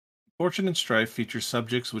Fortune and Strife features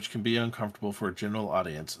subjects which can be uncomfortable for a general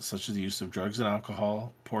audience, such as the use of drugs and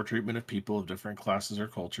alcohol, poor treatment of people of different classes or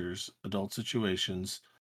cultures, adult situations,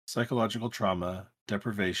 psychological trauma,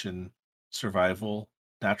 deprivation, survival,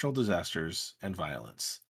 natural disasters, and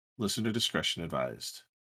violence. Listener discretion advised.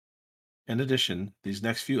 In addition, these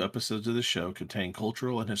next few episodes of the show contain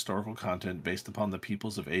cultural and historical content based upon the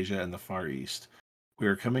peoples of Asia and the Far East. We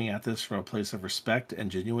are coming at this from a place of respect and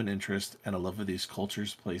genuine interest and a love of these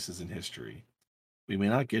cultures, places, and history. We may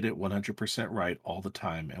not get it 100% right all the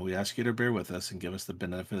time, and we ask you to bear with us and give us the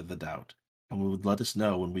benefit of the doubt, and we would let us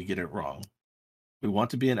know when we get it wrong. We want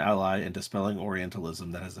to be an ally in dispelling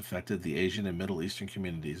Orientalism that has affected the Asian and Middle Eastern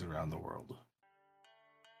communities around the world.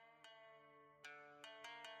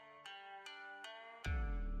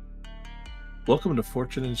 Welcome to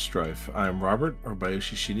Fortune and Strife. I am Robert, or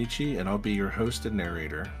Bayoshi Shinichi, and I'll be your host and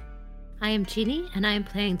narrator. I am Jeannie, and I am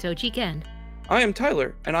playing Doji Gen. I am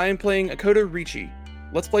Tyler, and I am playing Akoto Ricci.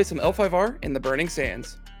 Let's play some L5R in the Burning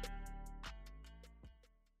Sands.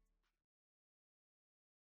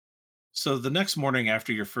 So the next morning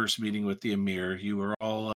after your first meeting with the Emir, you were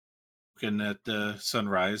all looking at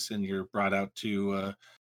sunrise, and you're brought out to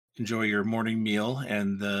enjoy your morning meal.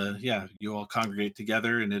 And yeah, you all congregate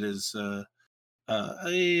together, and it is a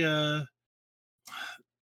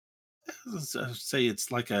let's say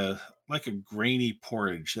it's like a grainy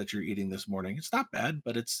porridge that you're eating this morning. It's not bad,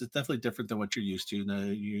 but it's definitely different than what you're used to.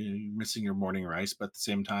 You're missing your morning rice, but at the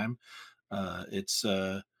same time, it's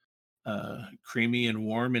creamy and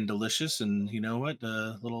warm and delicious. And you know what?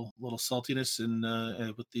 Little saltiness and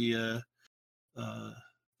with uh,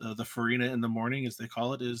 the farina in the morning, as they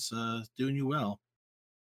call it, is doing you well.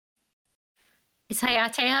 Is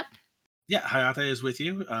Hayate up? Yeah, Hayate is with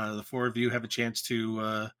you. The four of you have a chance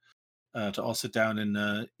to all sit down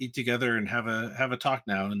and eat together and have a talk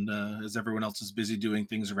now. And as everyone else is busy doing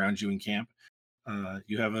things around you in camp,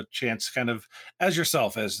 you have a chance, kind of as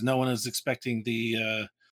yourself, as no one is expecting the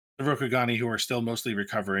Rokugani, who are still mostly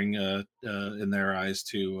recovering in their eyes,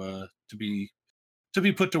 to be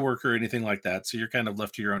put to work or anything like that. So you're kind of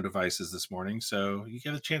left to your own devices this morning. So you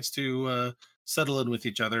get a chance to settle in with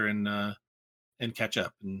each other and catch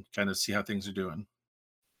up and kind of see how things are doing.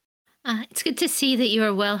 It's good to see that you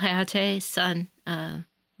are well, Hayate, son.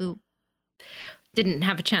 Who didn't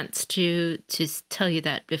have a chance to tell you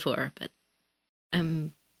that before, but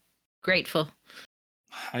I'm grateful.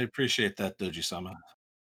 I appreciate that, Doji-sama.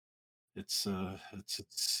 It's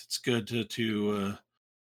good to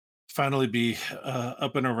finally be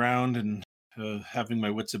up and around and having my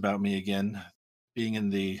wits about me again. Being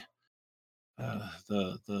in uh,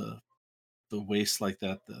 the the the waste like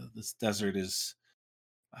that, this desert is.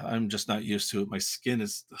 I'm just not used to it. My skin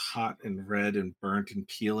is hot and red and burnt and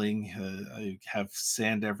peeling. I have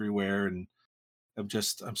sand everywhere, and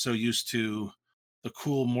I'm so used to the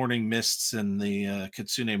cool morning mists and the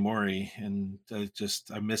Kitsune Mori, and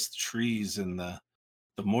I miss the trees and the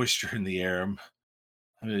moisture in the air.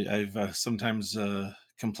 I've sometimes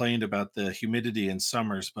complained about the humidity in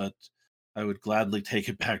summers, but I would gladly take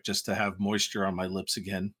it back just to have moisture on my lips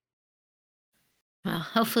again. Well,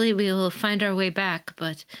 hopefully we will find our way back,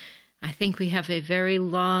 but I think we have a very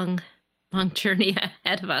long journey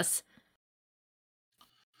ahead of us.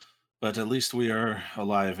 But at least we are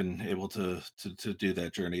alive and able to do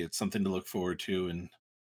that journey. It's something to look forward to, and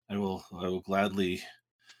I will gladly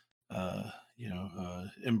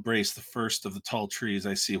embrace the first of the tall trees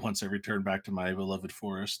I see once I return back to my beloved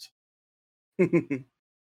forest.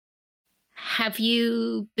 Have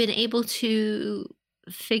you been able to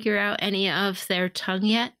figure out any of their tongue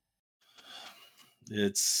yet?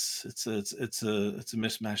 It's a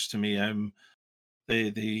mismatch to me.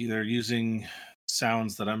 They're using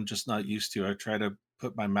sounds that I'm just not used to. I try to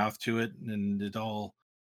put my mouth to it, and it all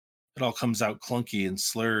comes out clunky and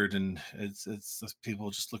slurred, and it's people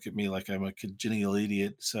just look at me like I'm a congenial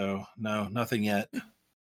idiot. So no, nothing yet.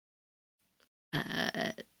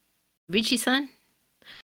 Uh, Richie-san?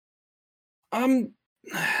 I'm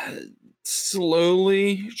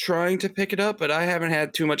slowly trying to pick it up, but I haven't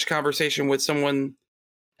had too much conversation with someone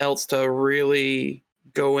else to really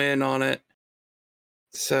go in on it.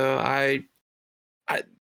 So I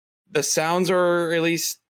the sounds are at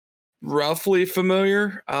least roughly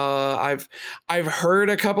familiar. I've heard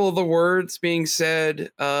a couple of the words being said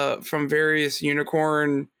from various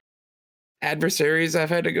unicorn adversaries I've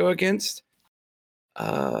had to go against.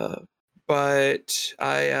 Uh, but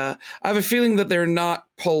I have a feeling that they're not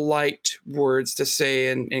polite words to say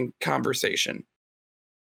in conversation.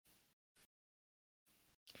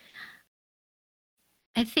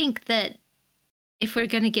 I think that if we're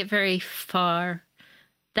going to get very far,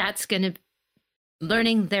 that's going to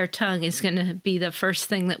learning their tongue is going to be the first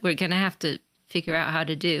thing that we're going to have to figure out how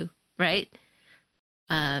to do, right?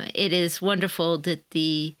 It is wonderful that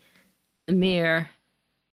the Emir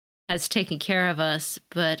has taken care of us,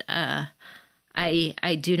 but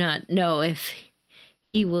I do not know if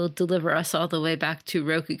he will deliver us all the way back to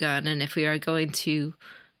Rokugan, and if we are going to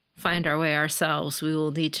find our way ourselves, we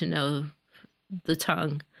will need to know the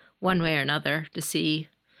tongue one way or another to see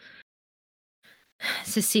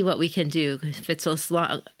what we can do if it's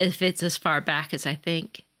as far back as I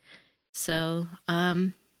think. So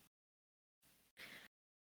I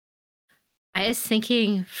was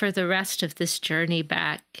thinking for the rest of this journey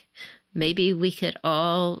back, maybe we could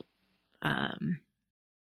all,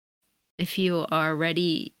 if you are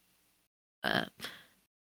ready,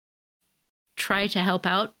 try to help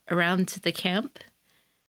out around the camp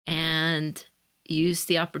and use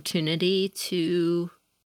the opportunity to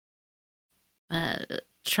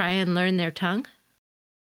try and learn their tongue.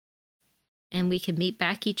 And we can meet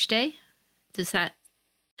back each day. Does that...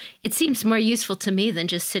 It seems more useful to me than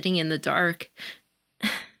just sitting in the dark.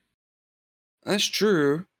 That's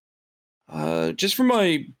true. Just from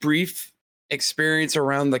my brief experience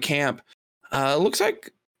around the camp, it looks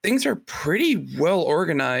like things are pretty well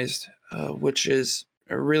organized, which is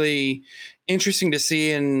really interesting to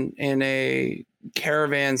see in a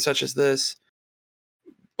caravan such as this.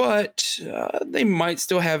 But they might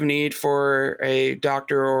still have need for a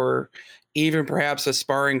doctor or even perhaps a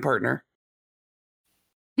sparring partner.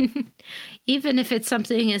 Even if it's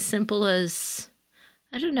something as simple as,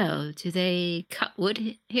 I don't know, do they cut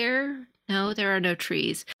wood here? No, there are no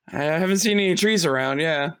trees. I haven't seen any trees around,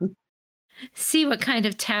 yeah. See what kind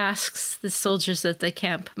of tasks the soldiers at the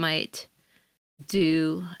camp might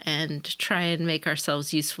do and try and make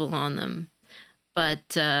ourselves useful on them.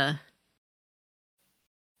 But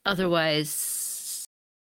otherwise,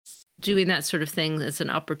 doing that sort of thing as an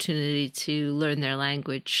opportunity to learn their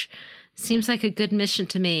language seems like a good mission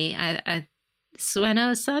to me.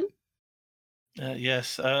 Sueno-san?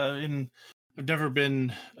 Yes, I've never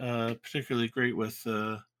been particularly great with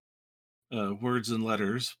words and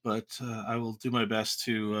letters, but I will do my best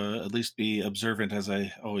to at least be observant, as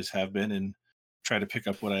I always have been, and try to pick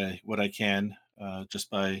up what I can just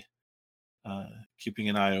by keeping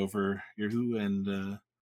an eye over Yerhu and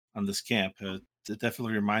on this camp. It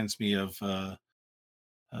definitely reminds me of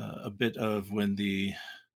a bit of when the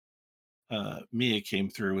Mia came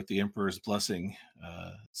through with the Emperor's blessing.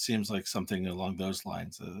 Seems like something along those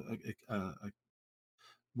lines.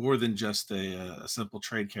 More than just a simple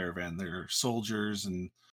trade caravan. They're soldiers, and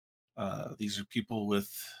these are people with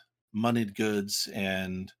moneyed goods,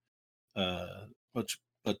 and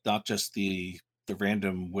but not just the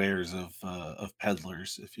random wares of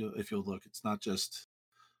peddlers. If you'll look, it's not just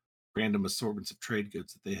random assortments of trade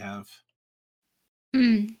goods that they have.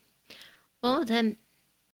 Well, then,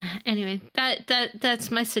 anyway, that's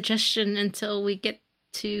my suggestion until we get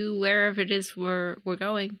to wherever it is we're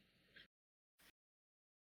going.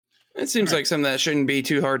 It seems like something that shouldn't be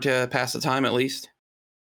too hard to pass the time, at least.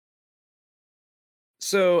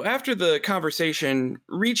 So after the conversation,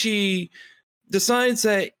 Ricci decides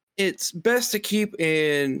that it's best to keep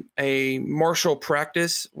in a martial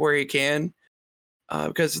practice where he can,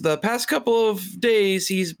 because the past couple of days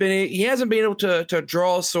he hasn't been able to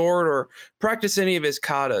draw a sword or practice any of his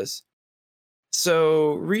katas.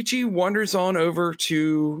 So Ricci wanders on over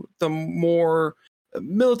to the more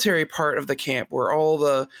military part of the camp, where all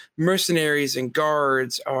the mercenaries and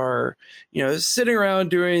guards are, sitting around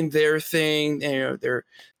doing their thing.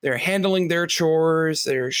 They're handling their chores,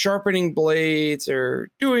 they're sharpening blades, they're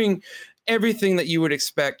doing everything that you would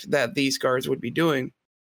expect that these guards would be doing.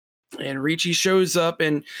 And Ricci shows up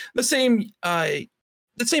in the same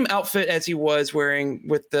outfit as he was wearing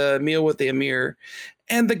with the meal with the Emir,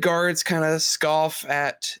 and the guards kind of scoff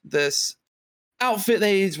at this outfit that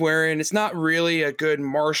he's wearing. It's not really a good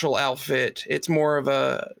martial outfit. It's more of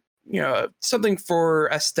a, something for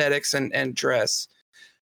aesthetics and dress.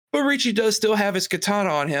 But Ricci does still have his katana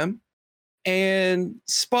on him and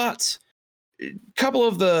spots a couple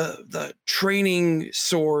of the training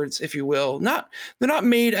swords, if you will. They're not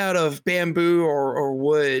made out of bamboo or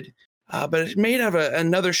wood, but it's made out of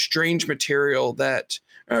another strange material that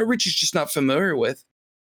Ricci's just not familiar with.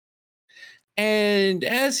 And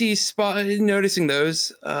as he's noticing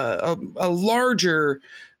those, a larger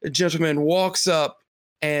gentleman walks up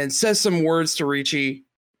and says some words to Ricci.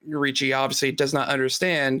 Ricci obviously does not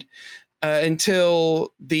understand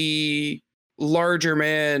until the larger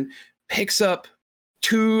man picks up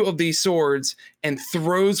two of these swords and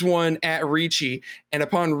throws one at Ricci. And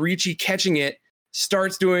upon Ricci catching it,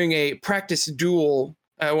 starts doing a practice duel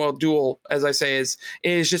duel, as I say,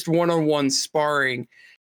 is just one-on-one sparring.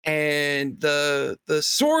 And the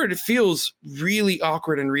sword feels really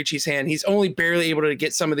awkward in Ricci's hand. He's only barely able to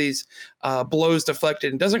get some of these blows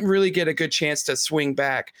deflected and doesn't really get a good chance to swing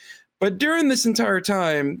back. But during this entire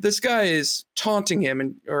time, this guy is taunting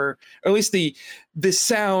him, or at least the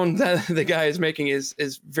sound that the guy is making is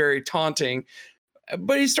very taunting.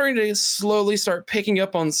 But he's starting to slowly start picking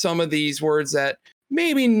up on some of these words that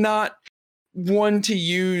maybe not one to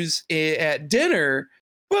use at dinner,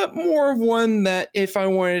 but more of one that if I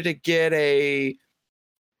wanted to get an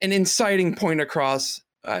inciting point across,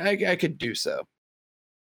 I could do so.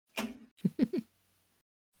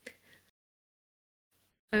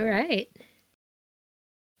 All right.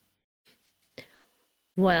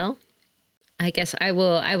 Well, I guess I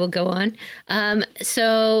will go on.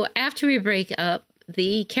 So after we break up,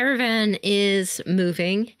 the caravan is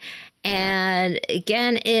moving, and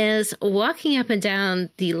Gen is walking up and down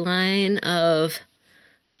the line of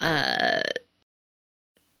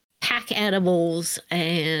pack animals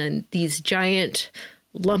and these giant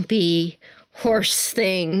lumpy horse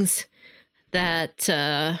things that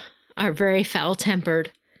are very foul-tempered,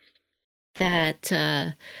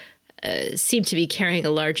 that seem to be carrying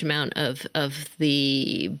a large amount of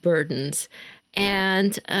the burdens.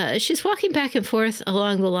 And she's walking back and forth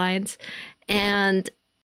along the lines and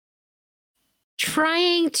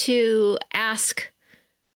trying to ask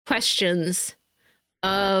questions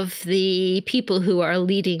of the people who are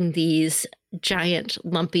leading these giant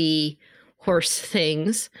lumpy horse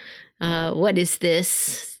things. What is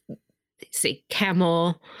this? They say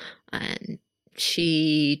camel, and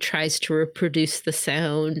she tries to reproduce the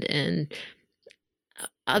sound and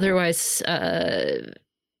otherwise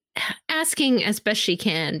asking as best she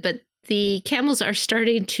can. But the camels are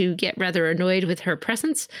starting to get rather annoyed with her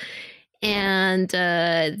presence, and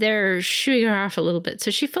they're shooing her off a little bit. So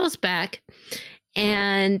she falls back,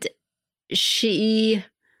 and she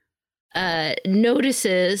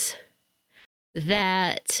notices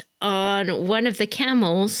that on one of the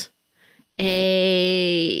camels,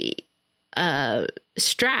 a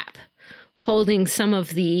strap holding some of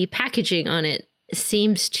the packaging on it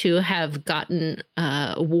seems to have gotten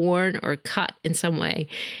worn or cut in some way.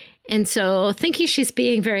 And so, thinking she's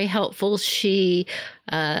being very helpful, she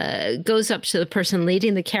goes up to the person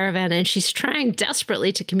leading the caravan, and she's trying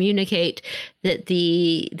desperately to communicate that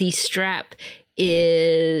the strap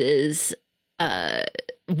is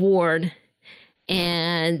worn,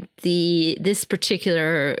 and this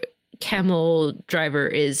particular camel driver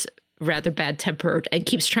is rather bad-tempered and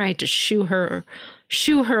keeps trying to shoo her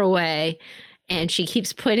away. And she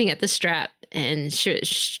keeps pointing at the strap and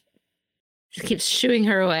keeps shooing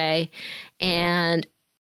her away. And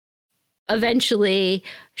eventually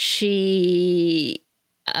she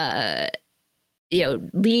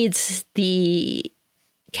leads the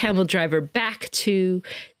camel driver back to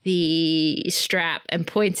the strap and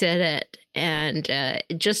points at it. And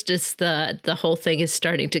just as the whole thing is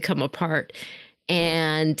starting to come apart,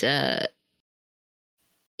 and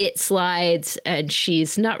it slides, and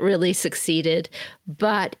she's not really succeeded.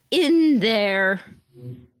 But in their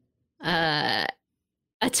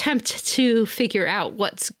attempt to figure out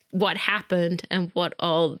what happened and what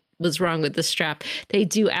all was wrong with the strap, they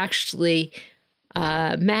do actually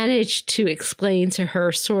manage to explain to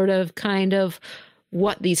her kind of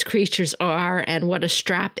what these creatures are and what a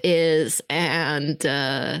strap is, and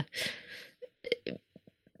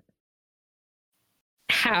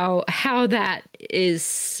how that is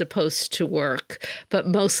supposed to work. But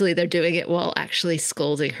mostly they're doing it while actually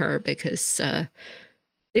scolding her, because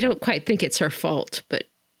they don't quite think it's her fault, but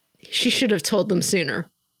she should have told them sooner,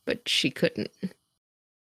 but she couldn't.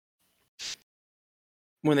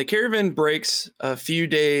 When the caravan breaks a few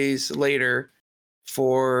days later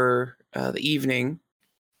for the evening,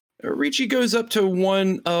 Ricci goes up to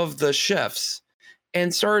one of the chefs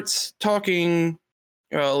and starts talking,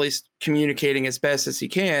 at least communicating as best as he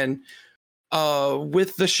can,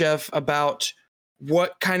 with the chef about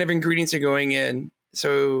what kind of ingredients are going in.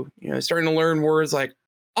 So, starting to learn words like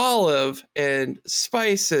olive and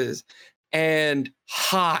spices and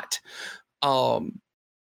hot.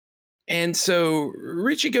 And so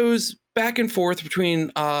Ricci goes back and forth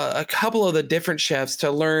between a couple of the different chefs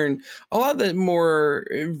to learn a lot of the more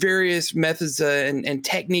various methods and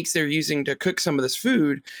techniques they're using to cook some of this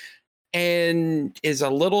food, and is a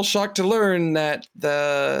little shocked to learn that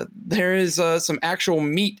there is some actual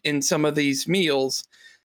meat in some of these meals,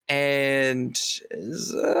 and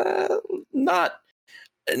is not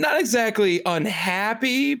exactly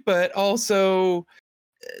unhappy, but also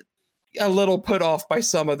a little put off by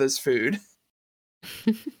some of this food.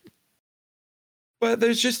 but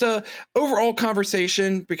there's just a overall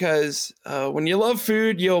conversation because when you love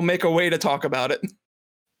food, you'll make a way to talk about it.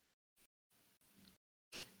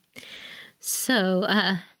 So,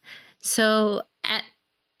 so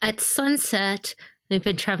at sunset, we've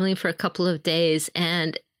been traveling for a couple of days,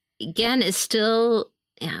 and Gen is still,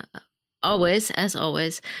 yeah, always, as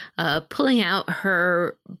always, pulling out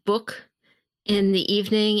her book in the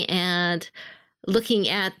evening and looking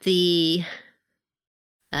at the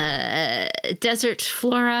desert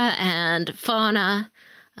flora and fauna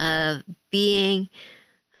being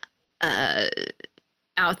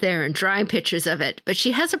out there and drawing pictures of it. But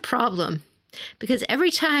she has a problem because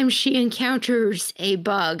every time she encounters a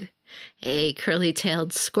bug, a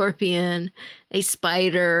curly-tailed scorpion, a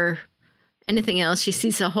spider, anything else, she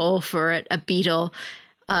sees a hole for it, a beetle,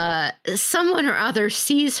 someone or other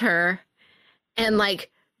sees her and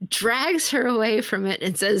like drags her away from it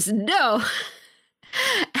and says no.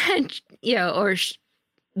 And or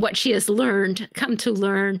what she has come to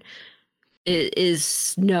learn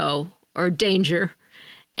is no, or danger.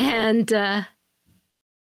 And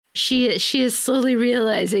she is slowly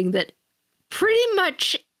realizing that pretty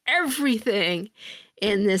much everything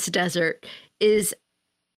in this desert is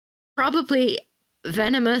probably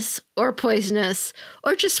venomous or poisonous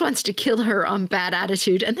or just wants to kill her on bad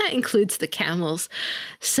attitude, and that includes the camels.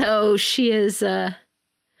 So she is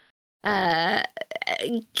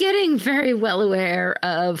getting very well aware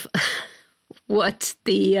of what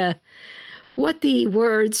the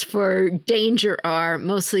words for danger are,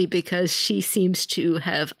 mostly because she seems to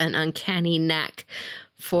have an uncanny knack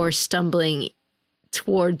for stumbling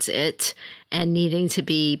towards it and needing to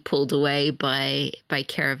be pulled away by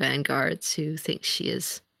caravan guards who think she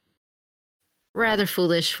is rather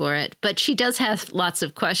foolish for it. But she does have lots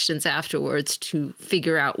of questions afterwards to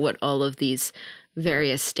figure out what all of these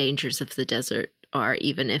various dangers of the desert are,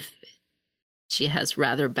 even if she has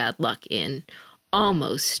rather bad luck in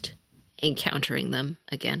almost encountering them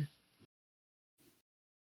again.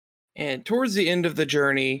 And towards the end of the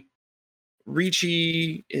journey,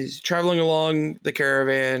 Ricci is traveling along the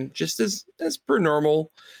caravan just as per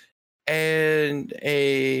normal, and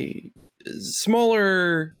a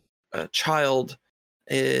smaller child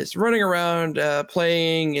is running around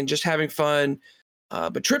playing and just having fun,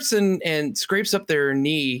 but trips and scrapes up their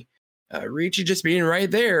knee. Ricci, just being right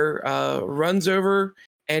there, runs over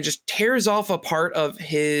and just tears off a part of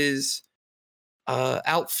his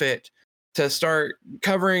outfit to start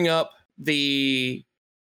covering up the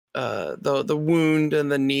wound in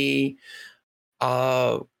the knee,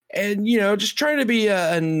 and just trying to be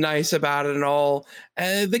nice about it and all.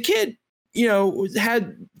 The kid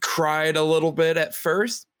had cried a little bit at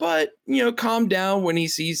first, but calmed down when he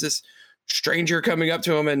sees this stranger coming up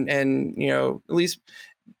to him and at least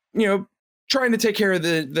trying to take care of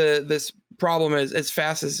this problem as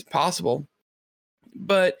fast as possible.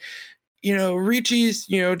 But Ricci's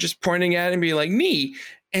just pointing at him and being like, knee,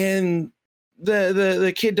 and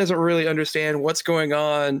the kid doesn't really understand what's going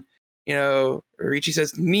on. Ricci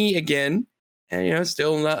says knee again, and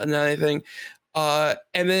still not anything. And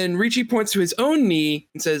then Ricci points to his own knee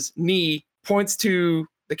and says knee, points to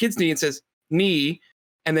the kid's knee and says knee,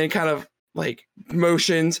 and then kind of like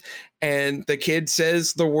motions, and the kid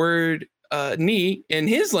says the word knee in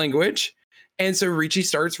his language. And so Ricci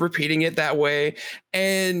starts repeating it that way.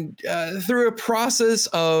 And through a process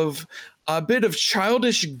of a bit of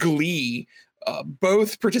childish glee,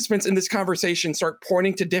 both participants in this conversation start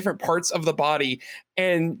pointing to different parts of the body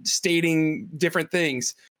and stating different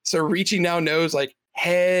things. So Ricci now knows like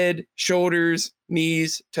head, shoulders,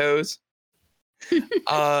 knees, toes.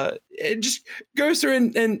 It just goes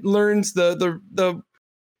through and learns the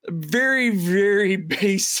very, very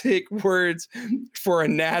basic words for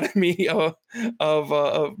anatomy of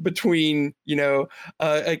between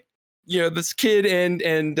this kid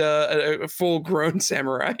and a full grown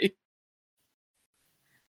samurai.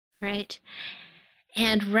 Right.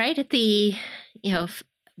 And right at the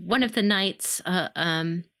one of the nights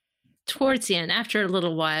towards the end, after a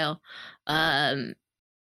little while, Doji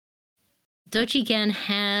Gen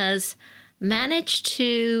has managed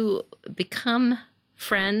to become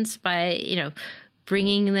friends by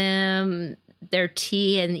bringing them their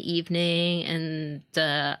tea in the evening and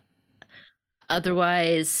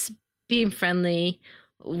otherwise being friendly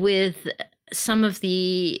with some of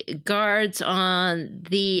the guards on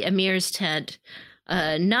the Emir's tent,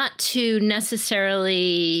 not to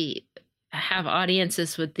necessarily have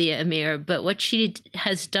audiences with the Emir, but what she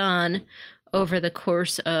has done over the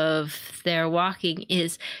course of their walking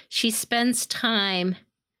is she spends time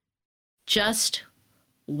just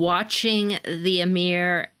watching the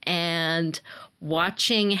Emir and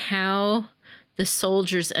watching how the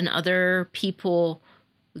soldiers and other people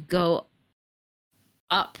go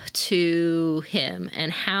up to him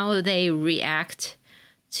and how they react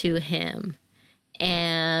to him.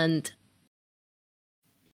 And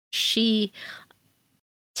she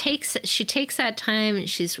takes that time.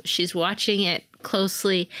 She's watching it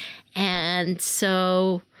closely, and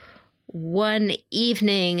so one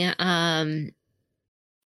evening,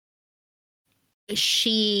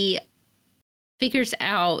 she figures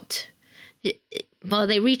out. Well,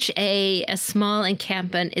 they reach a small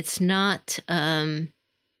encampment. It's not part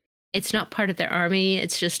of their army.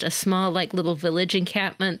 It's just a small, like, little village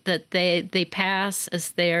encampment that they pass as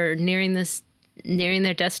they're nearing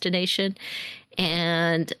their destination.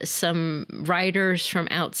 And some riders from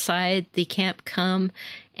outside the camp come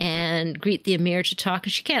and greet the emir to talk.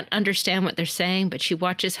 And she can't understand what they're saying, but she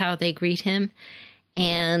watches how they greet him.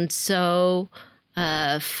 And so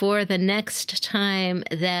for the next time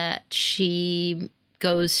that she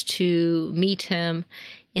goes to meet him,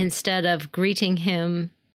 instead of greeting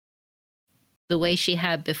him the way she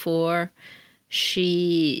had before,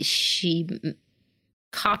 she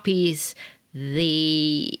copies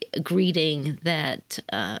the greeting that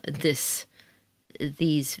these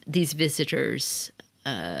visitors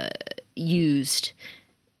used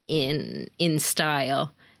in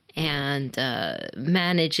style, and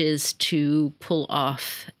manages to pull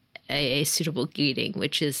off a suitable greeting,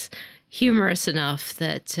 which is humorous enough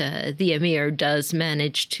that the emir does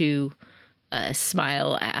manage to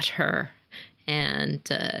smile at her and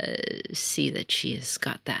see that she has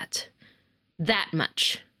got that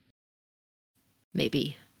much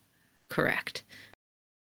maybe correct.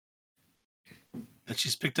 That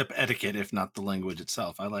she's picked up etiquette, if not the language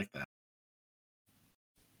itself. I like that.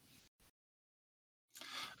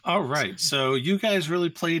 All right, so you guys really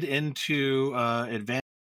played into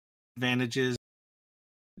advantages,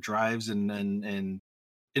 drives, and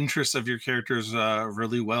interests of your characters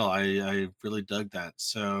really well. I really dug that.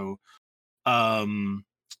 So,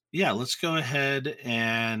 yeah, let's go ahead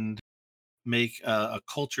and make a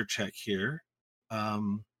culture check here. I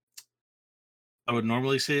would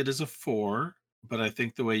normally say it is a 4, but I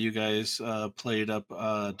think the way you guys played up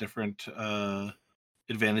different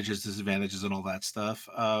advantages, disadvantages, and all that stuff,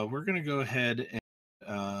 we're going to go ahead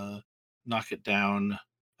and knock it down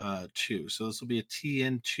 2. So this will be a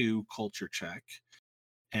TN2 culture check,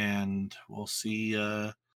 and we'll see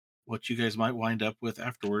what you guys might wind up with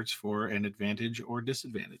afterwards for an advantage or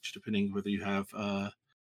disadvantage, depending whether you have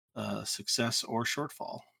success or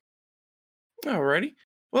shortfall. Alrighty.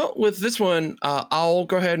 Well, with this one, I'll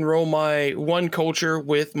go ahead and roll my 1 culture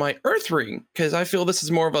with my Earth Ring, because I feel this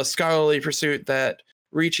is more of a scholarly pursuit that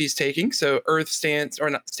Richi's taking. So Earth stance, or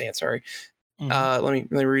not stance, sorry. Mhm. Let me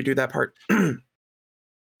redo that part.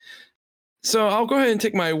 So I'll go ahead and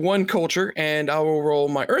take my 1 culture, and I will roll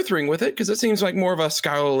my Earth Ring with it, because it seems like more of a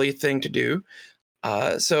scholarly thing to do.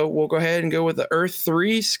 So we'll go ahead and go with the Earth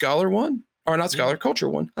 3 Scholar 1. Or not Scholar, Culture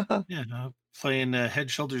 1. Yeah, playing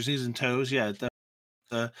head, shoulders, knees, and toes. Yeah,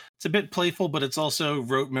 it's a bit playful, but it's also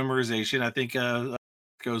rote memorization. I think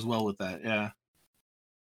goes well with that. Yeah.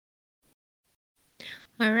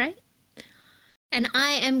 All right. And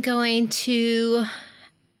I am going to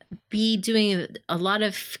be doing a lot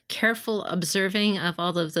of careful observing of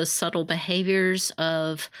all of the subtle behaviors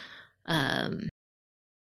of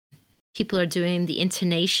people are doing, the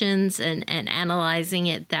intonations, and analyzing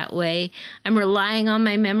it that way. I'm relying on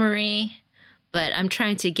my memory, but I'm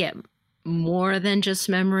trying to get more than just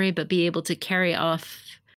memory, but be able to carry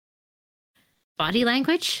off body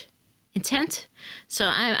language, intent.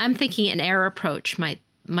 So I'm thinking an air approach might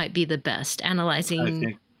be the best.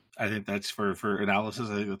 Analyzing. I think that's for analysis.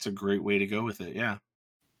 I think that's a great way to go with it. Yeah.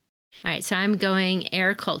 All right, so I'm going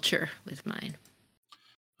air culture with mine.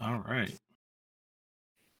 All right.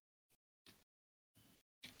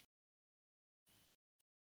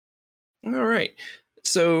 All right.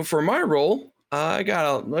 So for my roll, I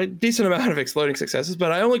got a decent amount of exploding successes,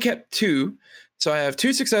 but I only kept 2. So I have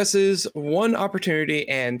 2 successes, 1 opportunity,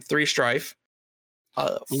 and 3 strife.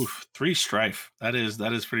 Oof, 3 strife. That is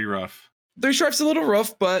pretty rough. 3 strife's a little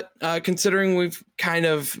rough, but considering we've kind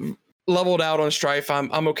of leveled out on strife,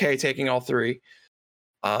 I'm okay taking all 3.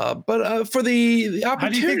 But for the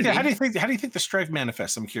opportunity, how do you think the strife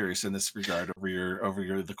manifests? I'm curious in this regard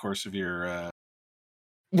over the course of your.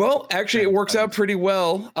 Well, actually, it works out pretty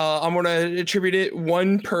well. I'm going to attribute it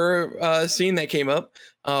 1 per scene that came up.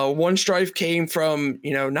 1 strife came from,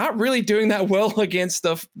 not really doing that well against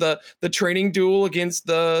the training duel against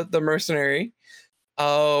the mercenary.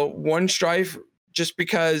 1 strife just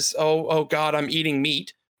because, oh God, I'm eating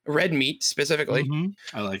meat, red meat specifically.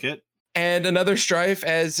 Mm-hmm. I like it. and another strife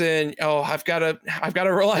as in, oh, I've got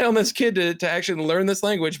to rely on this kid to actually learn this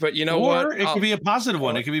language. But you know what? Or it could be a positive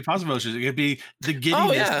one. It could be positive emotions. It could be the Oh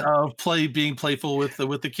giddiness yeah, of being playful with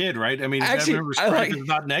the kid, right? I mean, actually, remember, I strife like is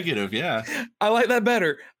not negative. Yeah. I like that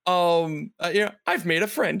better. I've made a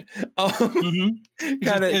friend. hmm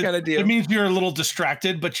Kind of kind of It deal. means you're a little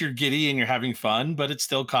distracted, but you're giddy and you're having fun, but it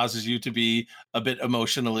still causes you to be a bit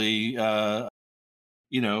emotionally,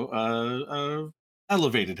 you know,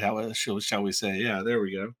 elevated. Shall we say? Yeah, there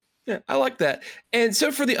we go. Yeah, I like that. And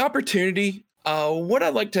so for the opportunity, what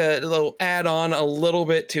I'd like to add on a little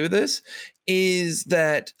bit to this is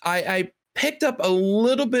that I picked up a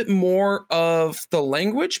little bit more of the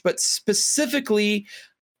language, but specifically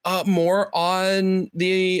more on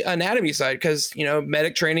the anatomy side, because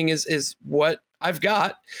medic training is what I've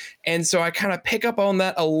got, and so I kind of pick up on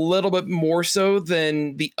that a little bit more so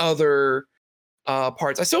than the other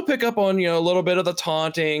parts. I still pick up on a little bit of the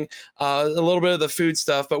taunting, a little bit of the food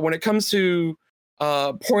stuff, but when it comes to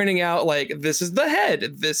pointing out like this is the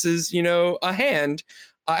head, this is a hand,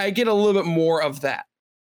 I get a little bit more of that.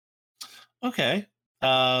 Okay.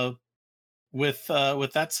 Uh, with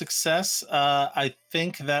that success, I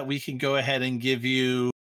think that we can go ahead and give you,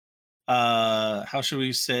 how should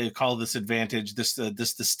we say, call this advantage, this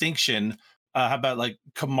distinction. How about like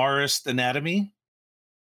Kamarist anatomy?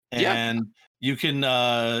 Yeah, And you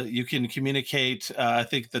can communicate. I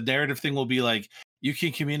think the narrative thing will be like you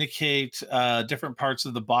can communicate different parts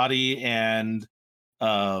of the body and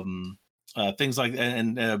things like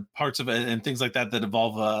parts of it and things like that that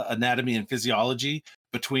involve anatomy and physiology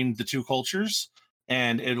between the two cultures,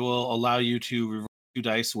 and it will allow you to reroll 2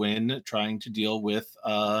 dice when trying to deal with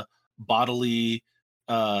bodily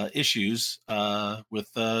issues with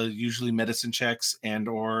usually medicine checks and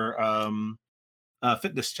or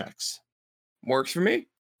fitness checks. works for me.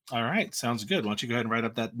 All right, sounds good. Why don't you go ahead and write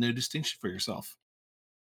up that new distinction for yourself?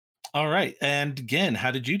 All right, and again,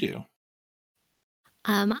 how did you do?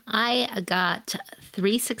 I got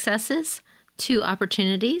 3 successes, 2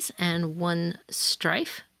 opportunities, and 1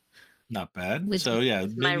 strife Not bad. with So yeah,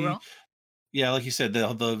 my maybe roll. yeah, like you said,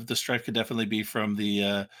 the strife could definitely be from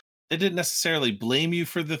the. They didn't necessarily blame you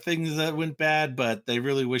for the things that went bad, but they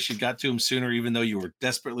really wish you got to them sooner, even though you were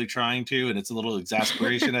desperately trying to. And it's a little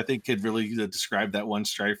exasperation. I think could really describe that one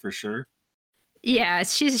strife for sure. Yeah,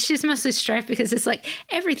 she's mostly strife because it's like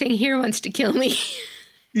everything here wants to kill me.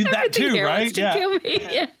 That Everything too, here wants right? to Yeah, kill me.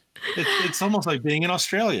 Yeah, it's almost like being in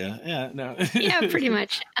Australia. Yeah, no, yeah, pretty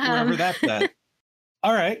much. wherever that's at.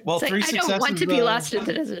 All right. Well, It's like three I don't want successes to be lost in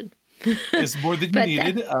the desert. is more than you But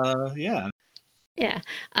that, needed. Yeah. yeah,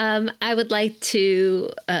 I would like to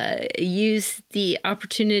use the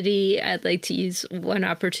opportunity. I'd like to use 1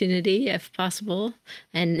 opportunity if possible,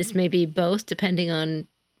 and this may be both, depending on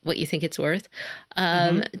what you think it's worth,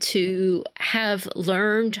 hmm to have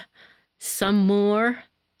learned some more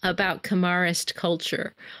about Kamarist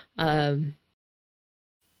culture, um,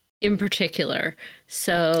 in particular. Okay.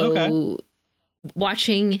 So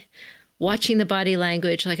watching the body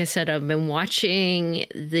language, like I said, I've been watching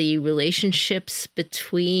the relationships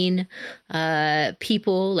between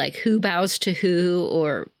people, like who bows to who,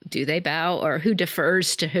 or do they bow, or who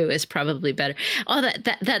defers to who is probably better. All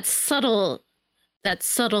that subtle stuff,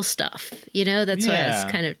 that's why I was Yeah.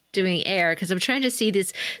 kind of doing air, because I'm trying to see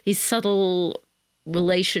these subtle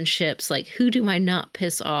relationships, like who do I not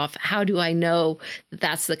piss off? How do I know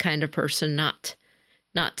that's the kind of person not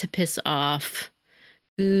to piss off?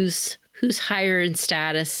 Who's higher in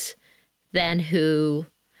status than who,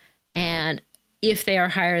 and if they are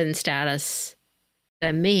higher in status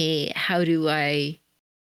than me, how do I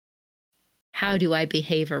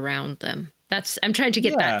behave around them? I'm trying to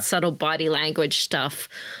get that Yeah. subtle body language stuff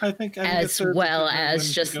I think as that's a well good as one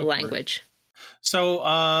to just the go for. language. So,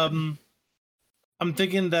 I'm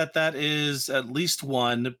thinking that that is at least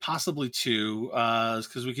one, possibly two,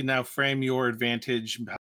 because we can now frame your advantage,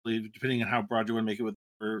 probably depending on how broad you want to make it with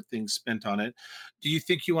things spent on it. Do you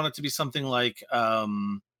think you want it to be something like uh,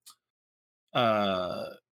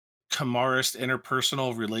 Kamarist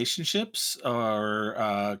interpersonal relationships or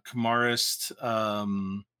Kamarist uh,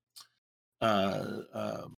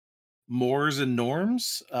 uh, mores and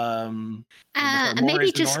norms? Sorry, Maybe mores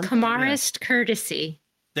and just norms? Yeah. Kamarist courtesy.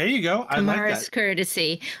 There you go. I like that. Kamara's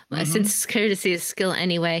courtesy, hmm since courtesy is skill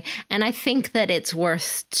anyway. And I think that it's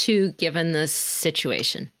worth 2 given this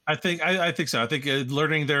situation. I think so. I think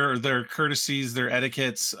learning their courtesies, their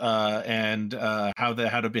etiquettes, and how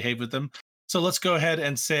to behave with them. So let's go ahead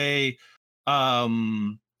and say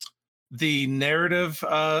um, the narrative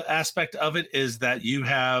aspect of it is that you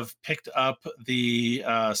have picked up the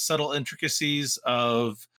subtle intricacies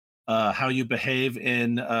of how you behave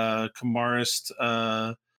in Kamarist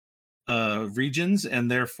regions,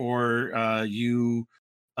 and therefore uh,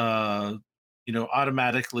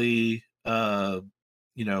 automatically know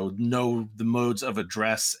the modes of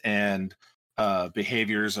address and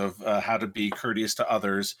behaviors of how to be courteous to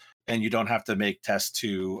others, and you don't have to make tests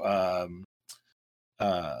uh,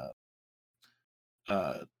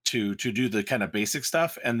 to do the kind of basic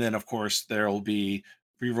stuff. And then, of course, there will be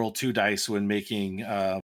reroll 2 dice when making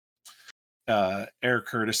air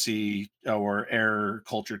courtesy or air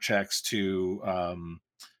culture checks to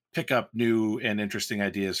pick up new and interesting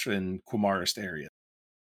ideas in Qumarist area,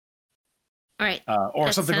 All right.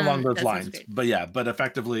 or something along those That sounds lines. great. But yeah, but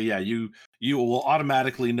effectively, yeah, you will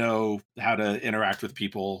automatically know how to interact with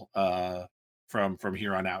people from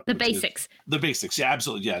here on out. The which is basics. the basics, yeah,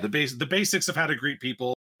 absolutely, yeah, the basics of how to greet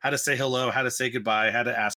people, how to say hello, how to say goodbye, how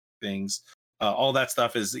to ask things. All that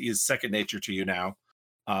stuff is second nature to you now.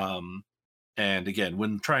 Um, and again,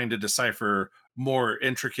 when trying to decipher more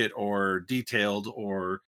intricate or detailed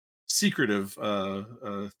or secretive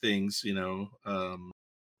things,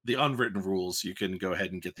 the unwritten rules, you can go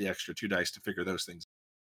ahead and get the extra 2 dice to figure those things.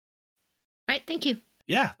 All right. Thank you.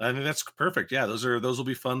 Yeah, I mean that's perfect. Yeah, those will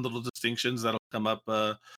be fun little distinctions that'll come up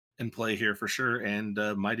in play here for sure, and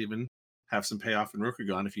might even have some payoff in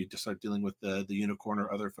Rokugan if you just start dealing with the unicorn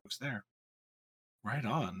or other folks there. Right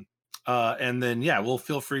on. And then yeah, we'll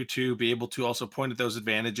feel free to be able to also point at those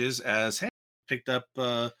advantages as hey, picked up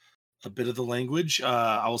a bit of the language.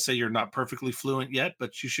 I will say you're not perfectly fluent yet,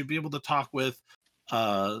 but you should be able to talk with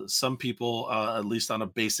some people at least on a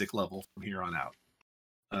basic level from here on out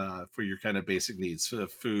for your kind of basic needs,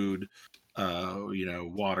 food,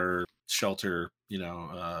 water, shelter,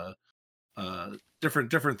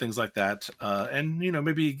 different things like that. And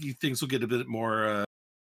maybe things will get a bit more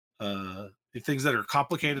things that are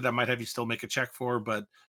complicated. I might have you still make a check for, but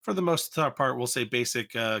for the most part, we'll say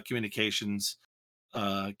basic communications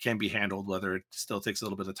can be handled, whether it still takes a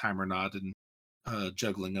little bit of time or not, and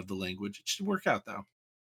juggling of the language. It should work out though.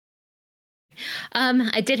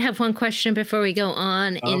 I did have one question before we go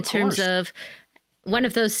on. In Of terms course. of one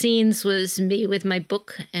of those scenes was me with my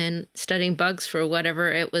book and studying bugs for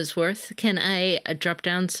whatever it was worth. Can I drop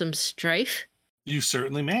down some strife? You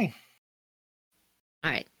certainly may.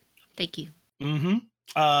 All right. Thank you. Mm-hmm.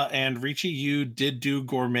 And Ricci, you did do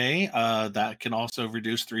gourmet. That can also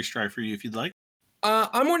reduce 3 strife for you if you'd like.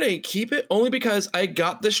 I'm going to keep it only because I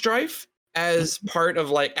got the strife as part of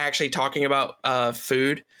like actually talking about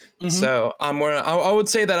food. Mhm. So I would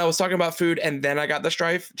say that I was talking about food and then I got the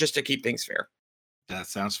strife just to keep things fair. That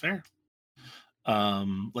sounds fair.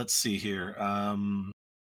 Let's see here.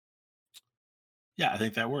 Yeah, I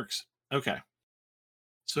think that works. Okay.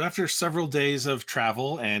 So after several days of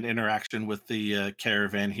travel and interaction with the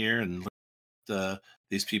caravan here and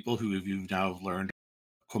these people who you've now learned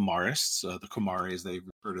Komarists, the Komari as they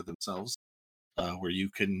refer to themselves, where you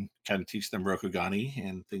can kind of teach them Rokugani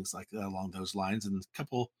and things like that along those lines. And a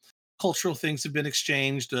couple cultural things have been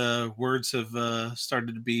exchanged. Words have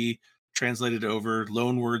started to be translated over.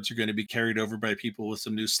 Loan words are going to be carried over by people with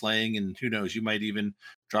some new slang. And who knows, you might even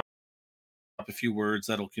drop a few words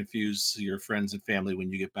that'll confuse your friends and family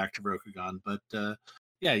when you get back to Rokugan. But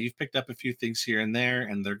yeah, you've picked up a few things here and there,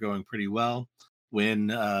 and they're going pretty well. When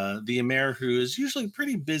the Amer, who is usually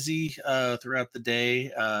pretty busy throughout the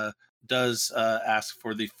day, does ask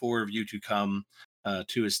for the 4 of you to come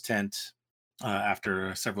to his tent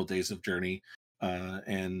after several days of journey,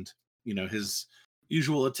 and his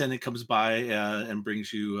usual attendant comes by and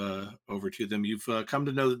brings you over to them. You've come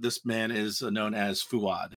to know that this man is known as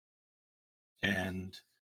Fuad, and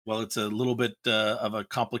while it's a little bit of a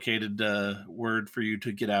complicated word for you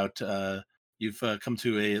to get out, you've come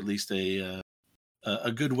to at least a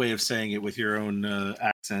good way of saying it with your own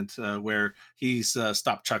accent, where he's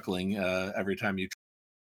stopped chuckling every time you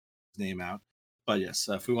his name out. But yes,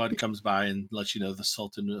 Fuad comes by and lets you know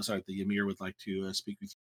the Emir would like to speak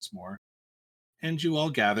with you once more, and you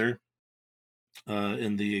all gather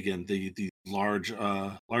in the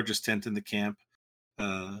largest tent in the camp,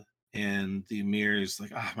 and the Emir is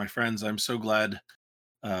like, my friends, I'm so glad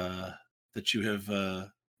that you have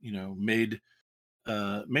made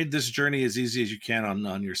this journey as easy as you can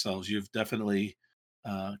on yourselves. You've definitely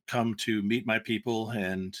come to meet my people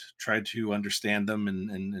and tried to understand them,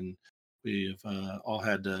 and we've all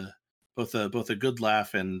had both a good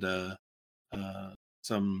laugh and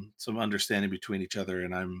some understanding between each other,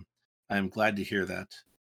 and I'm glad to hear that.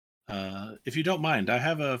 If you don't mind, I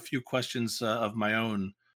have a few questions of my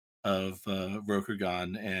own of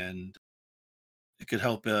Rokugan, and it could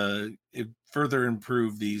help further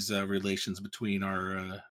improve these relations between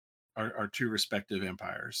our 2 respective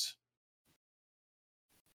empires.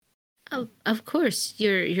 Of course,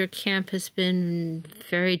 your camp has been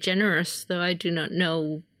very generous, though I do not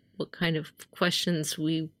know what kind of questions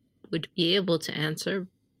we would be able to answer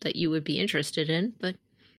that you would be interested in, but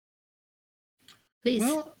please.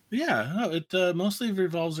 Well, yeah, no, it mostly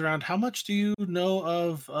revolves around how much do you know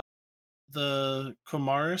of the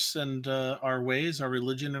Comaris and our ways, our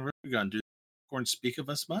religion, and Rokugan? Do Gorn speak of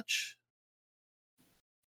us much?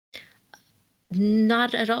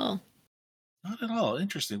 Not at all. Not at all.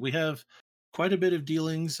 Interesting. We have quite a bit of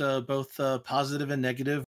dealings, both positive and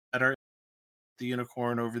negative, at the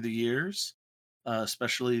unicorn over the years,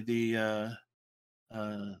 especially the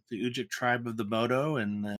Ujik tribe of the Modo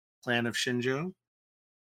and the clan of Shinjo.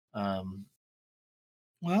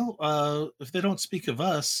 Well, if they don't speak of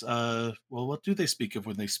us, well, what do they speak of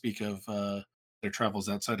when they speak of their travels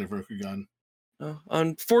outside of Rokugan?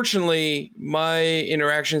 Unfortunately, my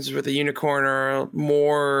interactions with the unicorn are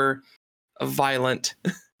more violent.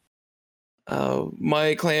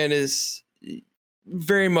 My clan is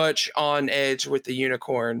very much on edge with the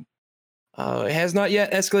unicorn. It has not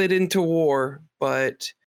yet escalated into war,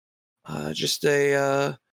 but just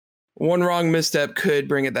a one wrong misstep could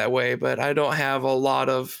bring it that way. But I don't have a lot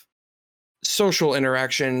of social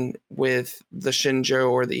interaction with the Shinjo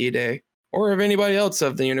or the Ide, or of anybody else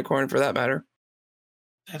of the unicorn for that matter.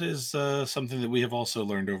 That is something that we have also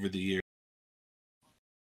learned over the years.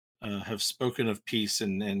 Have spoken of peace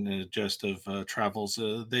and just of travels.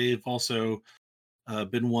 They've also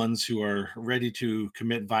been ones who are ready to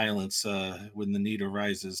commit violence when the need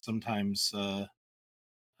arises. Sometimes uh,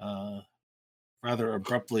 rather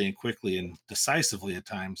abruptly and quickly and decisively at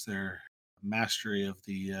times. Their mastery of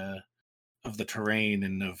the terrain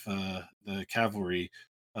and of the cavalry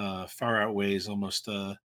far outweighs almost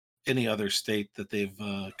any other state that they've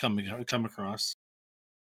come across.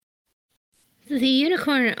 The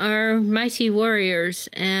unicorn are mighty warriors,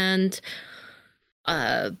 and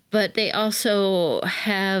but they also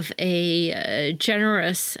have a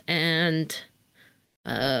generous and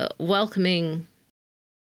welcoming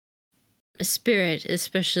spirit,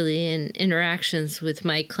 especially in interactions with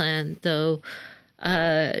my clan. Though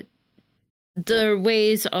their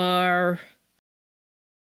ways are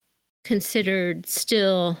considered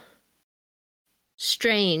still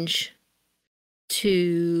strange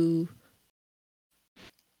to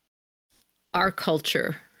our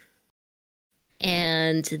culture,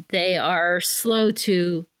 and they are slow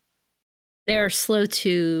to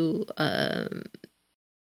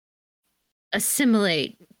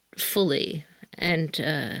assimilate fully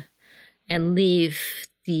and leave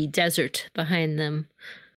the desert behind them,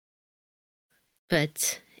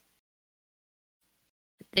 but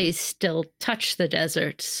they still touch the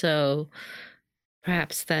desert, so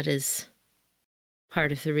perhaps that is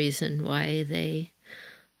part of the reason why they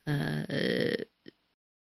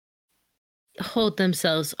hold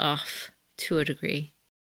themselves off to a degree.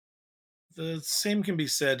 The same can be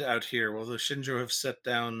said out here. Well, the Shinjo have set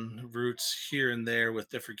down roots here and there with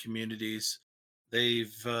different communities.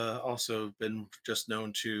 They've also been just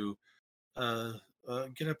known to uh,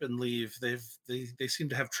 get up and leave. They seem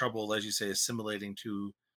to have trouble, as you say, assimilating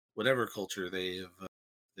to whatever culture they've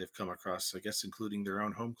come across. I guess including their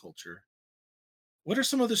own home culture. What are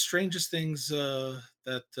some of the strangest things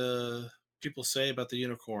that people say about the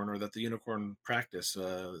unicorn, or that the unicorn practice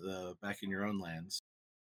back in your own lands?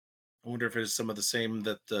 I wonder if it's some of the same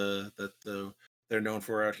they're known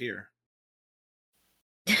for out here.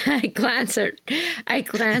 I glance at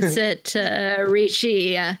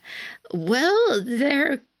Ricci. Well,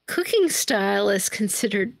 their cooking style is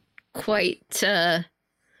considered quite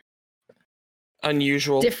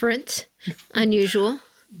Unusual. different, unusual.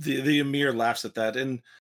 The Emir laughs at that, and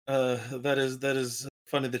that is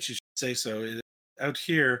funny that you should say so. Out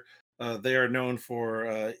here, they are known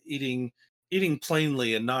for eating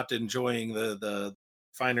plainly and not enjoying the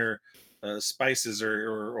finer spices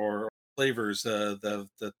or flavors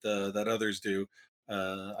that others do.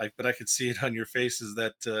 But I could see it on your faces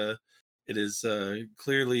that it is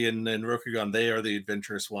clearly in Rokugan they are the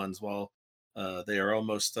adventurous ones, while they are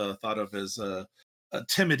almost thought of as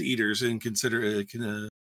timid eaters in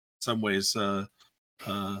some ways in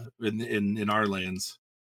our lands.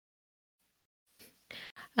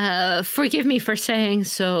 Forgive me for saying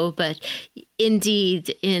so, but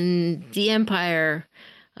indeed, in the Empire,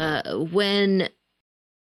 when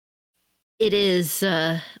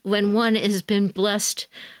when one has been blessed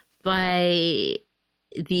by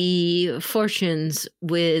the fortunes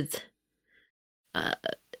with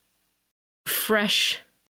fresh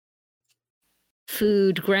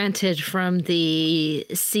food granted from the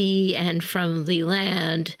sea and from the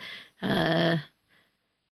land, there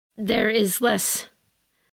is less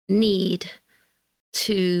need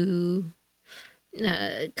to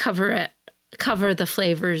cover the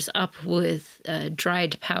flavors up with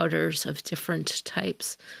dried powders of different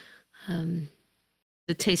types.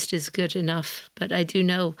 The taste is good enough, but I do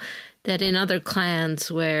know that in other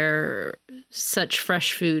clans where such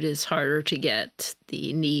fresh food is harder to get,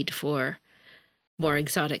 the need for more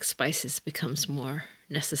exotic spices becomes more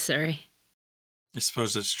necessary. I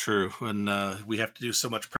suppose that's true. When we have to do so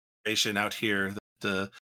much preparation out here that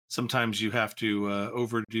sometimes you have to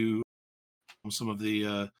overdo some of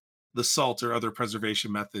the salt or other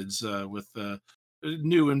preservation methods with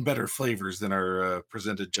new and better flavors than are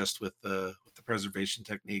presented just with the preservation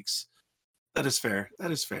techniques. That is fair.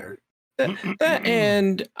 That is fair. That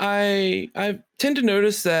and I tend to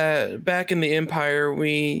notice that back in the Empire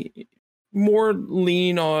we more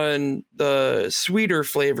lean on the sweeter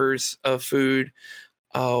flavors of food,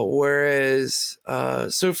 whereas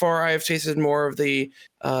so far I've tasted more of the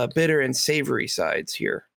bitter and savory sides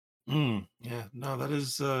here. Yeah, no, that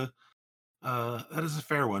is a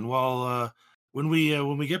fair one. Well, when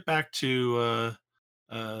we get back to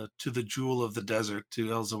the jewel of the desert, to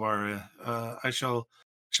Elzawara, I shall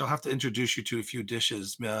have to introduce you to a few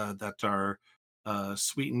dishes that are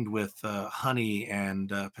sweetened with honey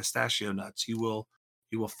and pistachio nuts. You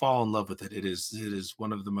will fall in love with it. It is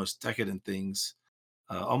one of the most decadent things,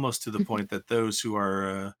 almost to the point that those who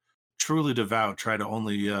are truly devout try to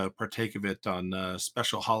only partake of it on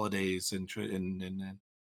special holidays and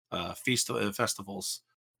festivals.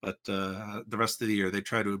 But the rest of the year they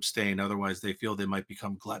try to abstain. Otherwise, they feel they might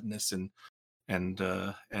become gluttonous and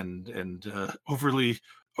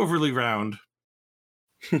overly round.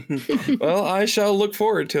 Well, I shall look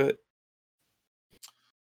forward to it.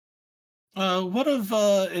 What of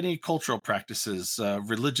any cultural practices,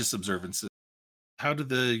 religious observances? How do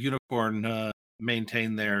the unicorn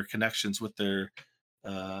maintain their connections with their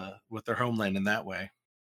homeland in that way?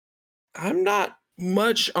 I'm not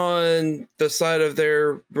much on the side of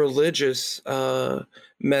their religious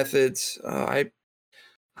methods.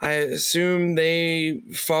 I assume they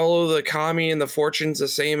follow the kami and the fortunes the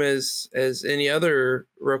same as any other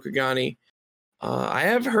Rokugani. I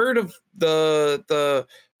have heard of the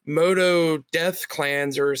Moto death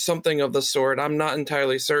clans or something of the sort. I'm not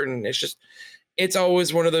entirely certain. It's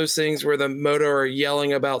always one of those things where the Moto are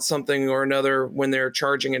yelling about something or another when they're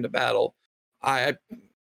charging into battle. I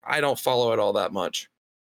I don't follow it all that much.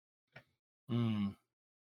 Hmm.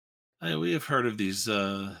 We have heard of these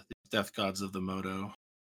death gods of the Moto.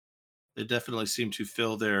 They definitely seem to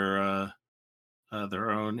fill their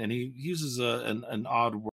own. And he uses an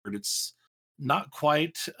odd word. It's not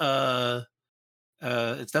quite.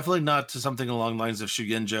 It's definitely not to something along the lines of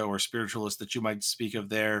Shugenja or spiritualist that you might speak of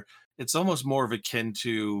there. It's almost more of akin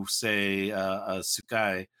to, say,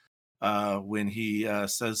 Sukai, when he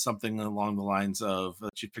says something along the lines of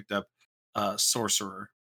that you picked up, sorcerer,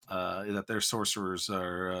 that their sorcerers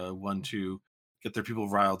are one to get their people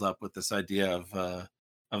riled up with this idea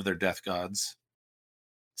of their death gods.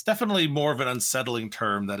 It's definitely more of an unsettling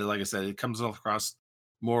term that, like I said, it comes across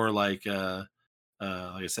more like I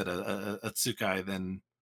said, a Tsukai than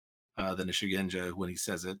a Shugenja when he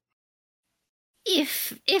says it.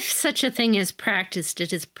 If such a thing is practiced,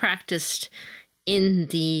 it is practiced in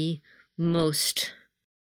the most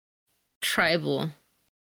tribal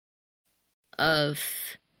of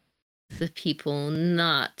the people,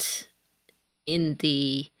 not in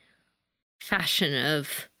the fashion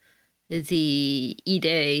of the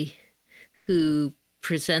Ide who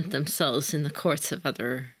present themselves in the courts of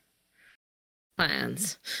other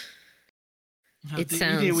clans. It The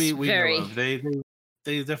sounds Ide we know very of,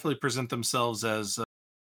 they definitely present themselves as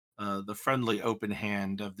the friendly open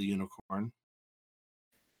hand of the unicorn.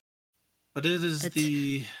 But it is it's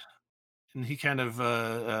and he kind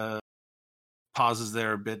of pauses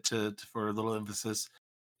there a bit for a little emphasis.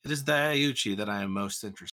 It is the Ayuchi that I am most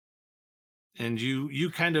interested in. And you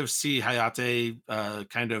kind of see Hayate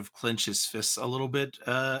kind of clench his fists a little bit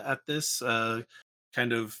at this.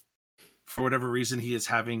 Kind of, for whatever reason, he is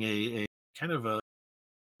having a kind of a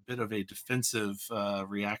bit of a defensive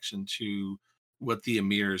reaction to what the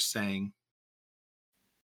Emir is saying.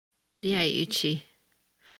 Yaiuchi.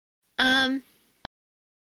 Um,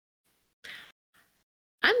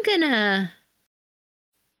 I'm gonna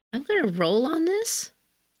roll on this,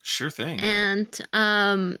 Sure thing. and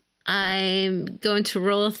I'm going to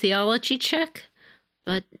roll a theology check,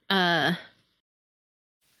 but and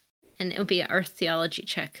it'll be an earth theology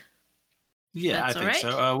check. Yeah, I That's all think right.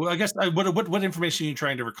 so. Well, I guess what information are you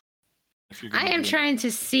trying to recall? If you're I going to am be trying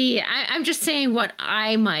to see. I'm just saying what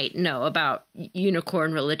I might know about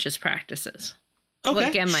unicorn religious practices.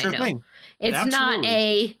 what Gem might sure know. thing. It's not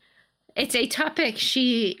Absolutely. it's a topic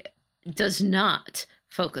she does not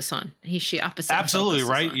focus on. She opposite Absolutely, focuses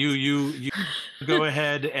right? on. You go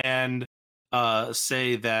ahead and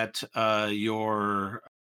say that your,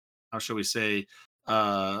 how shall we say,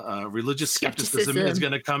 religious skepticism is Skepticism.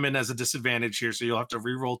 going to come in as a disadvantage here, so you'll have to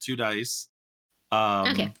re-roll 2 dice.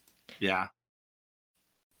 Okay. Yeah.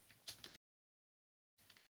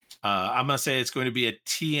 I'm going to say it's going to be a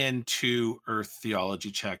TN2 Earth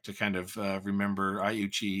theology check to kind of remember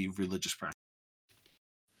Ayuchi religious practice.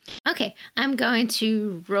 Okay. I'm going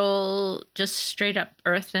to roll just straight up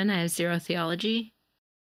Earth then. I have 0 theology.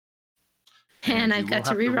 And I've you got will to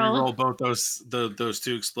have re-roll. re-roll both those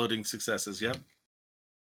 2 exploding successes. Yep.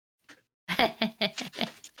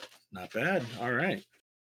 Not bad. All right.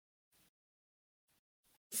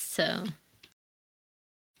 So,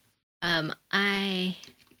 I'll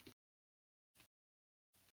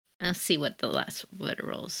see what what it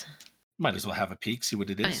rolls. Might as well have a peek, see what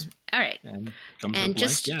it is. All right. And comes And up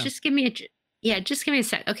blank. Yeah. just give me just give me a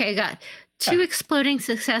sec. Okay, I got 2 exploding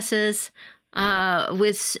successes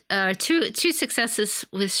with 2 successes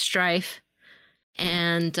with strife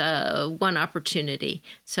and 1 opportunity.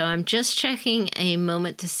 So I'm just checking a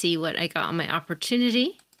moment to see what I got on my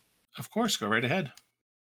opportunity. Of course, go right ahead.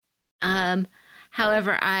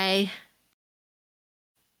 However, I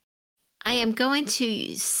am going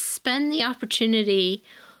to spend the opportunity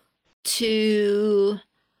to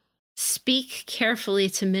speak carefully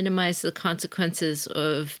to minimize the consequences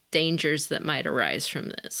of dangers that might arise from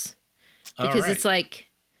this. Because it's like,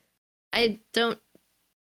 I don't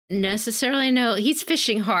necessarily know. He's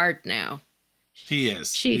fishing hard now. He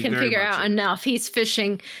is. She can figure out enough. He's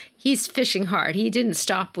fishing hard. He didn't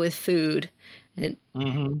stop with food. And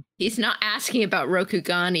he's not asking about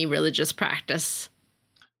Rokugani religious practice.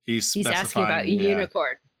 He's asking about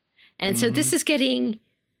unicorn. And so this is getting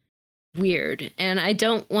weird. And I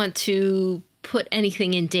don't want to put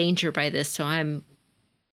anything in danger by this. So I'm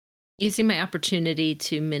using my opportunity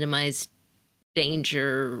to minimize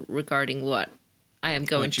danger regarding what I am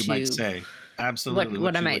going to. You might say. Absolutely.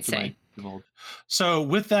 What I might say. So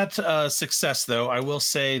with that success, though, I will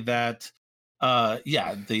say that,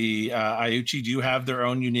 the Ayuchi do have their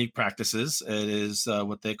own unique practices. It is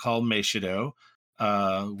what they call Meishido,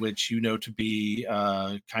 which you know to be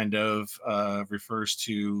kind of refers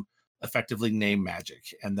to effectively name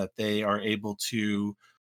magic, and that they are able to,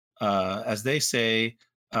 as they say,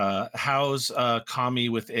 house kami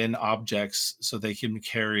within objects so they can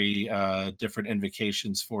carry different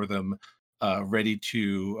invocations for them, ready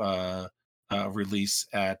to release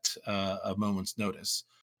at a moment's notice.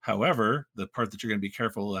 However, the part that you're going to be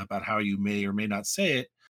careful about how you may or may not say it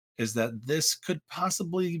is that this could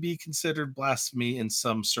possibly be considered blasphemy in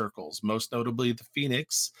some circles. Most notably, the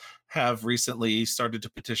Phoenix have recently started to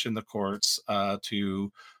petition the courts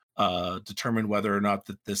to determine whether or not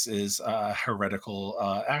that this is a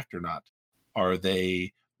heretical act or not. Are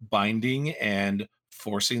they binding and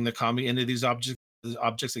forcing the kami into these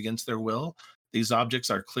objects against their will? These objects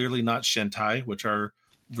are clearly not shentai, which are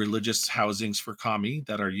religious housings for kami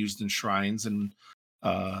that are used in shrines and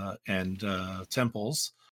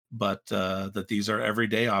temples, but that these are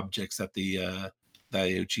everyday objects that the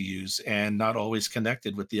Ayuchi use, and not always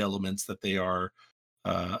connected with the elements that they are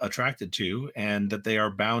attracted to, and that they are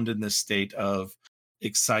bound in this state of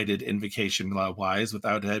excited invocation wise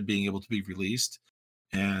without being able to be released,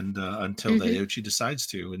 and until the Ayuchi decides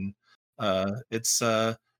to. And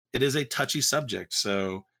it is a touchy subject.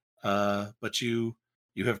 So, but you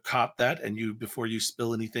have caught that, and you, before you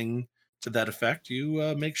spill anything to that effect,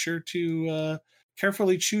 you make sure to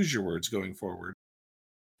carefully choose your words going forward.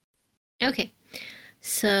 Okay.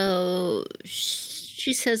 So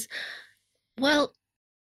she says, well,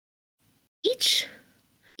 each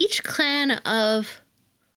clan of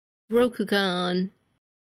Rokugan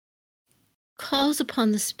calls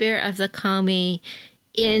upon the spirit of the kami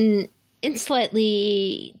in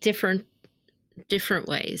slightly different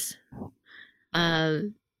ways.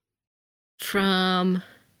 From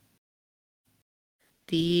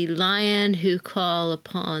the lion who call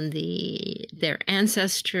upon their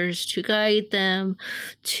ancestors to guide them,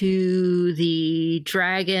 to the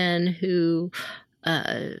dragon who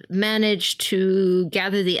managed to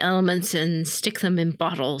gather the elements and stick them in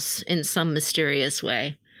bottles in some mysterious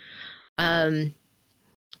way.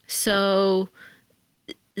 So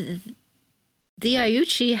the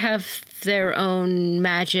Ayuchi have their own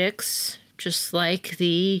magics, just like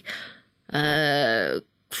the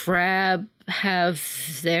crab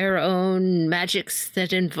have their own magics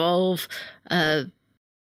that involve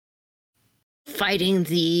fighting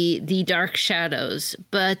the dark shadows,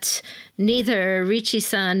 but neither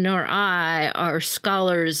Richi-san nor I are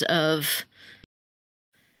scholars of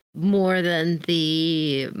more than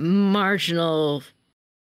the marginal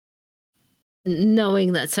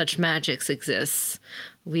knowing that such magics exists.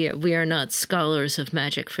 We are not scholars of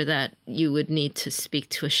magic. For that, you would need to speak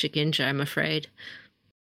to a Shiginja, I'm afraid.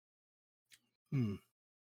 Hmm.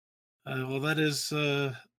 Well, that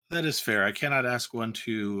is fair. I cannot ask one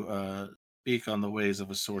to speak on the ways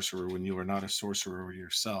of a sorcerer when you are not a sorcerer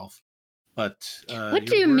yourself. But What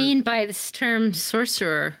do your you word, mean by this term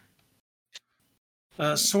sorcerer?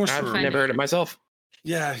 I've sorcerer. Find never heard it myself.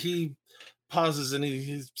 Yeah, he pauses and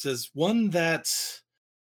he says, one that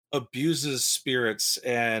abuses spirits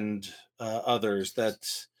and others, that,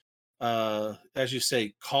 as you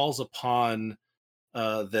say, calls upon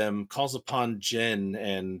them, calls upon Jinn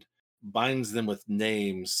and binds them with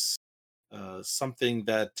names, something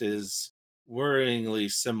that is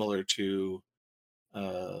worryingly similar to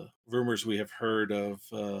rumors we have heard of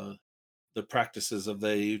the practices of the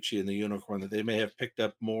Ayuchi and the Unicorn, that they may have picked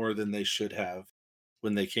up more than they should have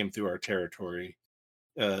when they came through our territory.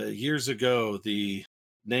 Years ago, the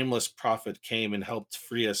nameless prophet came and helped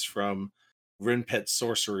free us from Rinpet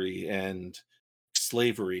sorcery and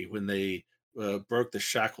slavery when they broke the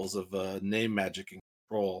shackles of name magic and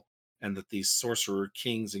control, and that these sorcerer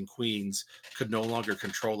kings and queens could no longer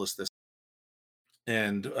control us.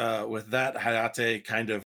 And with that, Hayate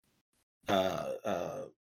kind of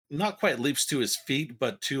not quite leaps to his feet,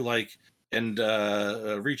 but to like, and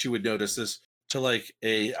Ricci would notice this, to like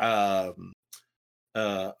a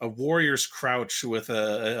warrior's crouch with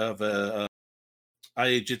a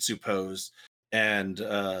Aiijitsu pose, and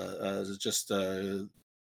just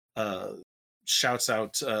shouts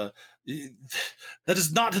out, "That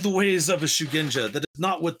is not the ways of a Shugenja. That is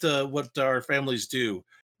not what our families do.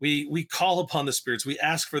 We call upon the spirits. We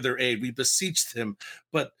ask for their aid. We beseech them.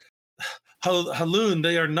 But Haloon,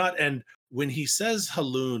 they are not." And when he says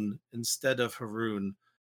Haloon instead of Haroon,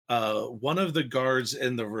 one of the guards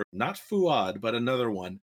in the room, not Fuad, but another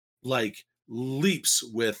one, like leaps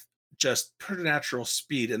with just preternatural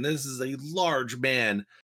speed. And this is a large man.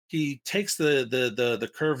 He takes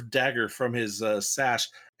the curved dagger from his sash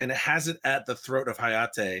and has it at the throat of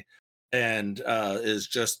Hayate, and is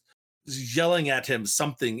just yelling at him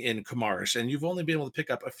something in Kamarish. And you've only been able to pick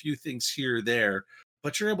up a few things here or there,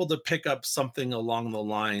 but you're able to pick up something along the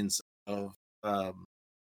lines of um,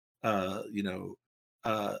 you know,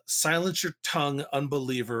 silence your tongue,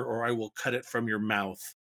 unbeliever, or I will cut it from your mouth.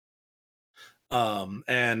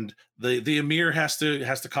 And the Emir has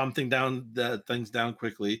to calm things down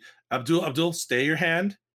quickly. Abdul, stay your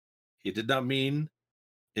hand. He did not mean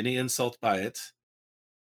any insult by it,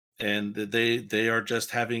 and they are just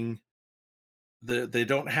having they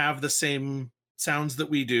don't have the same sounds that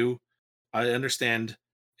we do. I understand.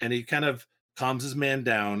 And he kind of calms his man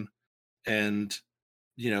down, and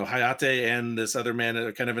Hayate and this other man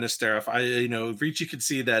are kind of in a stare off. Ricci could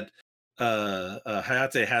see that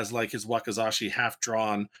Hayate has like his wakizashi half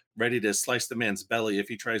drawn, ready to slice the man's belly if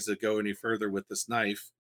he tries to go any further with this knife.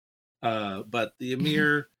 But the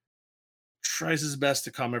Emir tries his best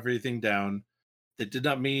to calm everything down. They did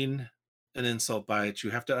not mean an insult by it. You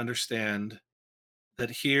have to understand that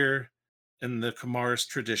here in the Kamaris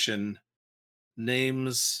tradition,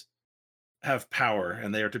 names have power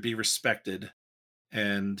and they are to be respected.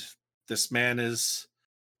 And this man is,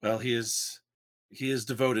 well, he is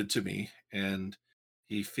devoted to me, and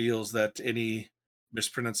he feels that any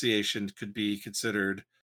mispronunciation could be considered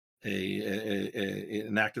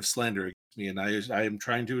an act of slander against me. And I am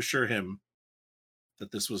trying to assure him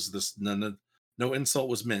that no insult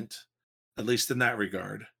was meant, at least in that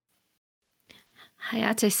regard.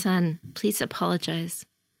 Hayate-san, please apologize.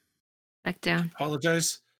 Back down.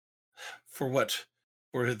 Apologize for what?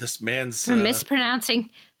 For this man's For mispronouncing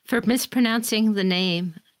the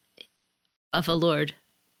name of a lord.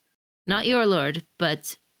 Not your lord,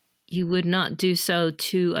 but you would not do so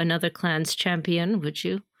to another clan's champion, would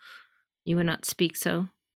you? You would not speak so.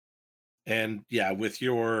 And yeah, with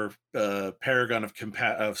your paragon of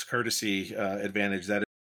courtesy advantage, that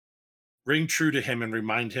ring true to him and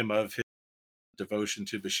remind him of his devotion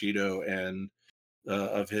to Bushido and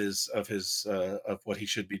of what he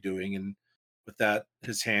should be doing. And with that,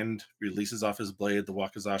 his hand releases off his blade. The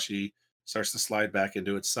wakizashi starts to slide back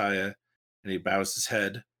into its saya, and he bows his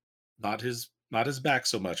head, not his back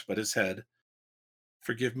so much, but his head.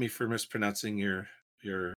 Forgive me for mispronouncing your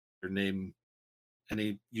name. And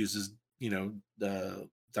he uses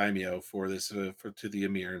daimyo for this to the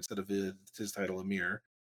Emir instead of his title Emir.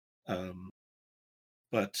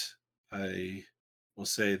 But I will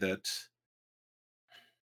say that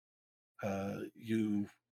You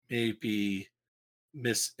may be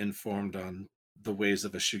misinformed on the ways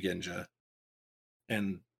of a Shugenja,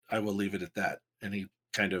 and I will leave it at that. And he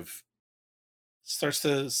kind of starts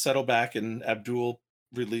to settle back, and Abdul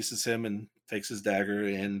releases him and takes his dagger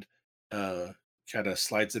and uh, kind of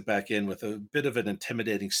slides it back in with a bit of an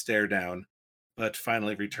intimidating stare down, but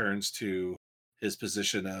finally returns to his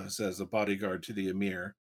position as a bodyguard to the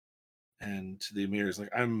emir. And the emir is like,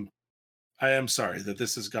 I am sorry that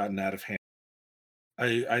this has gotten out of hand.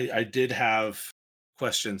 I did have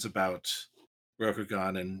questions about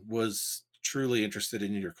Rokugan and was truly interested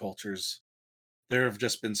in your cultures. There have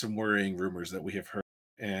just been some worrying rumors that we have heard,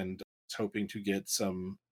 and I was hoping to get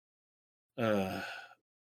uh,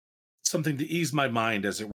 something to ease my mind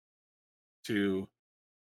as it were to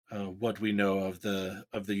what we know of the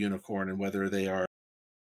unicorn and whether they are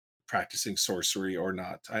practicing sorcery or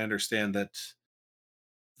not. I understand that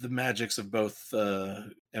the magics of both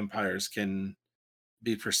empires can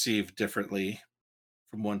be perceived differently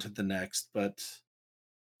from one to the next, but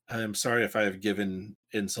I'm sorry if I have given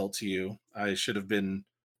insult to you. I should have been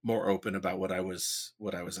more open about what I was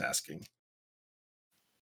asking.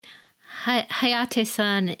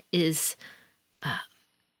 Hayate-san is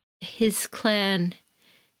his clan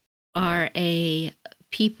are a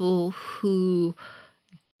people who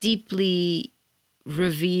deeply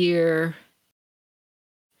revere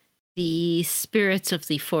the spirits of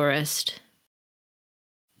the forest,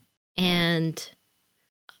 and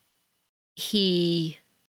he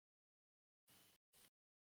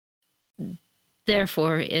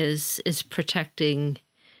therefore is protecting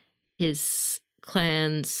his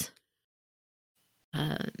clan's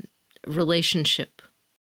relationship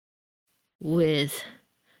with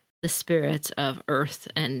the spirits of earth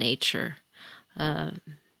and nature.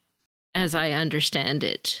 As I understand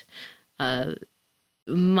it,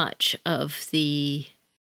 much of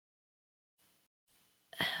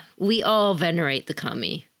we all venerate the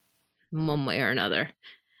kami in one way or another.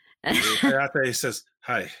 Hayate says,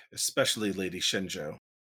 "Hi, especially Lady Shinjo,"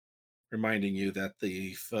 reminding you that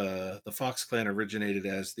the Fox clan originated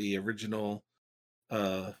as the original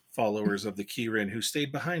followers of the Kirin who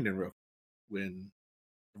stayed behind in Roku when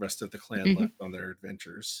the rest of the clan left on their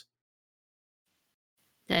adventures.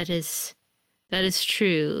 That is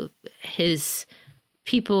true. His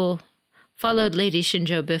people followed Lady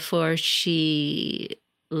Shinjo before she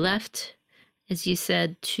left, as you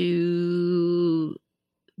said, to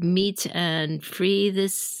meet and free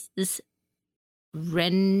this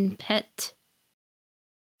Renpet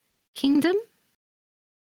kingdom.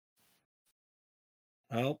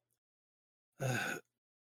 Well,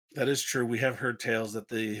 that is true. We have heard tales that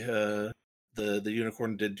the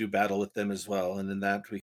unicorn did do battle with them as well, and in that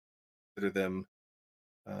we consider them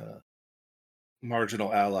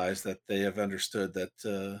marginal allies. That they have understood that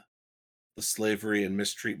the slavery and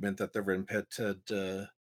mistreatment that the Renpet had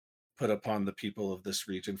put upon the people of this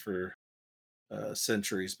region for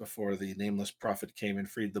centuries before the nameless prophet came and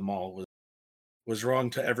freed them all was wrong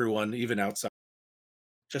to everyone, even outside.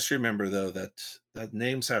 Just remember, though, that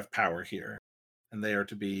names have power here, and they are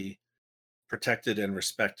to be protected and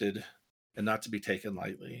respected, and not to be taken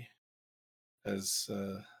lightly. As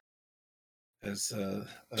a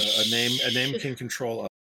name can control us,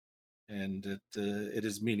 and it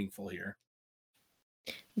is meaningful here.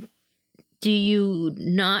 Do you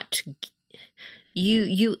not?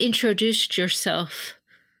 You introduced yourself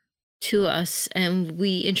to us, and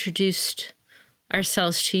we introduced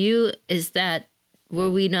ourselves to you. Were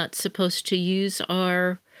we not supposed to use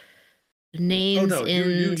our names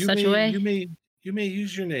in such a way? You may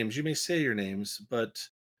use your names. You may say your names, but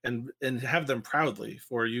and have them proudly,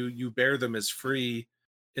 for you bear them as free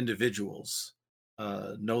individuals,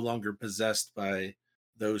 no longer possessed by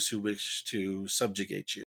those who wish to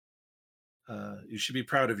subjugate you. You should be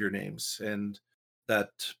proud of your names, and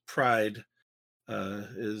that pride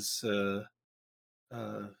is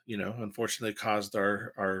unfortunately caused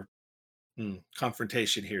our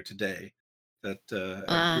confrontation here today. That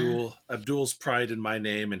Abdul's pride in my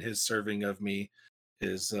name and his serving of me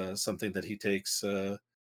is something that he takes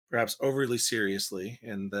perhaps overly seriously,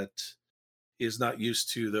 and that he is not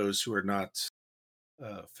used to those who are not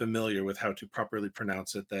familiar with how to properly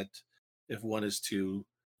pronounce it. That if one is to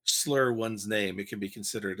slur one's name, it can be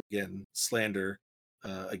considered again slander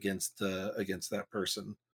against that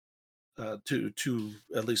person. To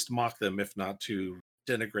at least mock them, if not to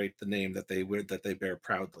denigrate the name that they bear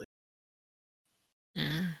proudly.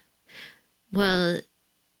 Well,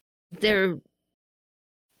 that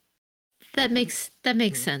makes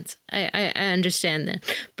sense. I understand that.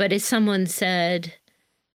 But if someone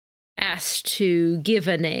asked to give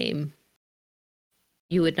a name,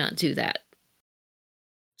 you would not do that.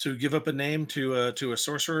 To give up a name to a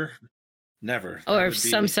sorcerer, never. That Or would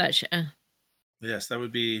some be such. yes, that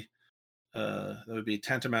would be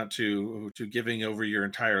tantamount to giving over your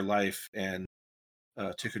entire life and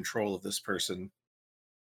to control of this person.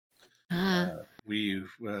 Uh, We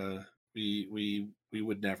we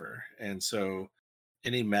would never, and so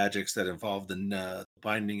any magics that involve the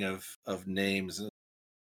binding of names,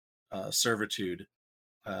 servitude,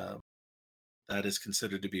 uh, that is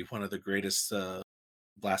considered to be one of the greatest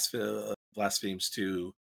blasphemies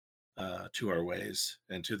to our ways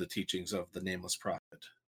and to the teachings of the nameless prophet.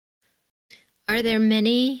 are there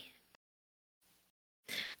many?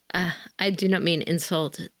 I do not mean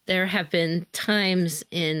insult. There have been times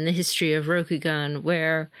in the history of Rokugan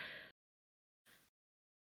where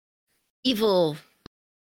evil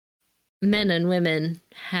men and women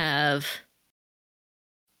have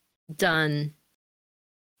done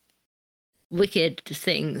wicked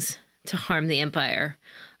things to harm the Empire.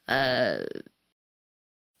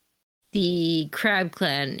 The Crab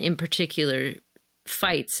Clan, in particular,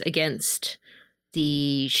 fights against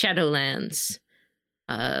the Shadowlands,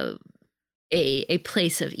 a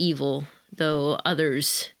place of evil, though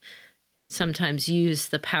others sometimes use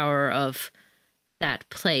the power of that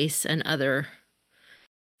place and other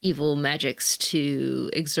evil magics to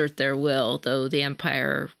exert their will, though the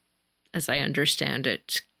Empire, as I understand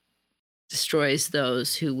it, destroys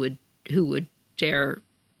those who would dare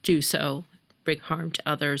do so, bring harm to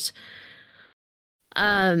others.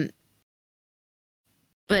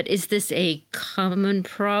 But is this a common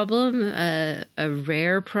problem, a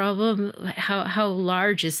rare problem? How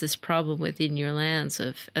large is this problem within your lands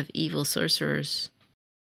of evil sorcerers?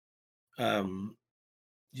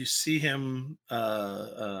 You see him.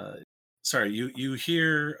 Sorry, you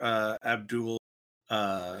hear Abdul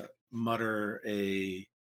mutter a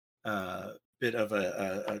bit of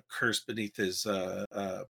a curse beneath his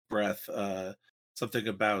breath. Something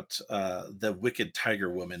about the wicked tiger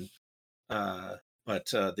woman. But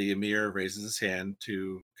the emir raises his hand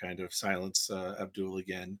to kind of silence Abdul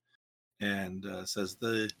again, and says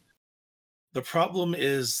the problem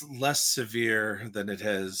is less severe than it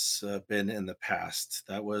has been in the past.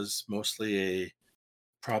 That was mostly a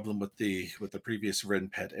problem with the previous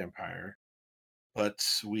Renpet Empire, but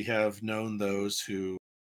we have known those who,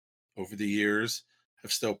 over the years,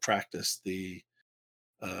 have still practiced the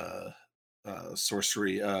uh,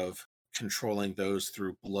 sorcery of controlling those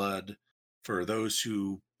through blood. For those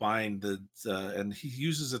who bind and he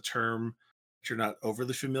uses a term that you're not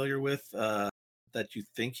overly familiar with, that you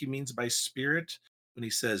think he means by spirit when he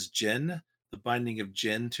says jinn, the binding of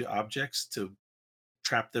jinn to objects to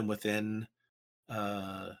trap them within,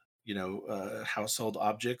 household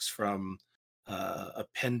objects, from a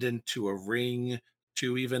pendant to a ring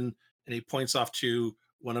to even, and he points off to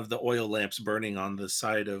one of the oil lamps burning on the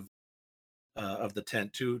side of the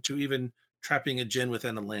tent, to even trapping a jinn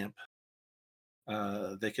within a lamp.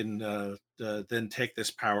 They can then take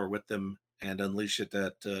this power with them and unleash it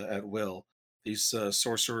at will. These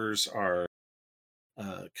sorcerers are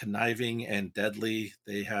conniving and deadly.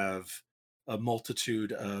 They have a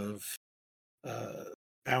multitude of uh,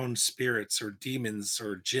 bound spirits or demons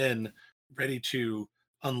or jinn ready to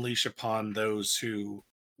unleash upon those who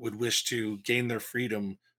would wish to gain their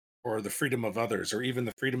freedom, or the freedom of others, or even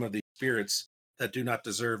the freedom of these spirits that do not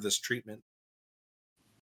deserve this treatment.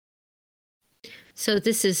 So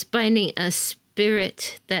this is binding a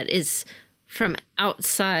spirit that is from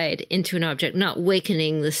outside into an object, not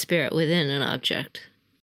wakening the spirit within an object.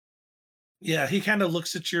 Yeah, he kind of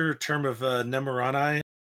looks at your term of Nemerani,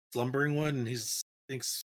 slumbering one, and he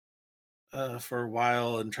thinks for a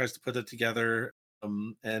while and tries to put it together.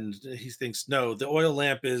 And he thinks, no, the oil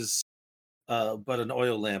lamp is but an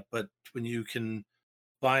oil lamp. But when you can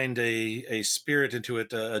bind a spirit into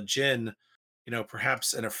it, a jinn,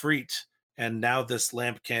 perhaps an Ifrit, and now this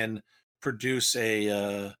lamp can produce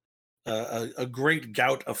a great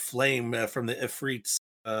gout of flame from the Ifrit's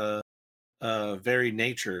very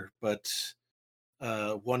nature. But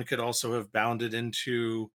one could also have bound it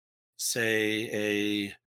into,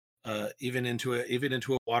 say, even into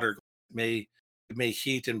a water. It may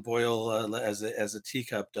heat and boil as a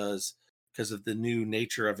teacup does, because of the new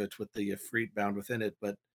nature of it with the Ifrit bound within it.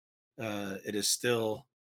 But it is still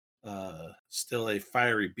a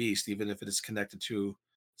fiery beast, even if it is connected to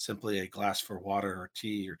simply a glass for water or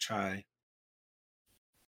tea or chai.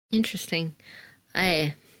 Interesting.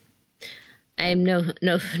 I am no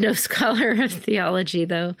scholar of theology,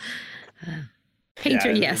 though.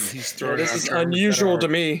 Painter, Yeah, yes. he's throwing This out is terms that unusual are- to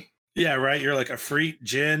me. Yeah, right. You're like Ifrit,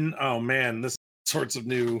 jinn. Oh man, this sorts of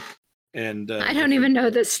new And I don't even know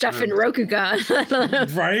this stuff in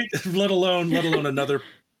Rokugan. right? Let alone another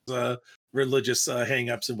religious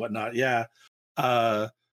hang-ups and whatnot. Yeah.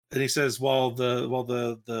 And he says, while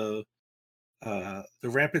the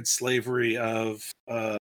rampant slavery of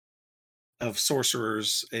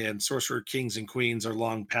sorcerers and sorcerer kings and queens are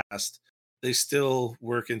long past, they still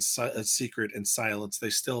work in secret and silence. They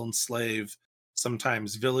still enslave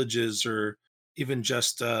sometimes villages or even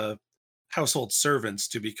just household servants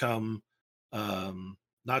to become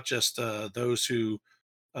not just those who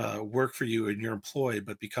work for you in your employ,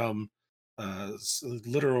 but become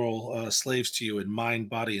literal slaves to you in mind,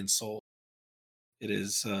 body, and soul. It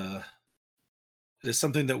is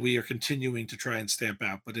something that we are continuing to try and stamp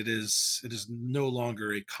out, but it is no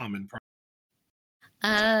longer a common problem.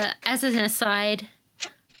 As an aside,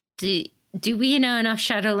 do we know enough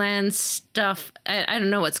Shadowlands stuff? I don't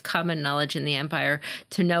know what's common knowledge in the Empire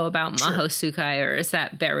to know about Maho Tsukai, or is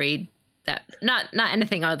that buried? That not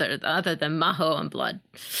anything other than Maho and blood.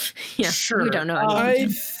 Yeah, Sure. we don't know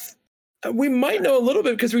anything. We might know a little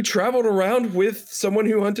bit because we traveled around with someone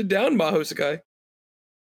who hunted down Maho Tsukai.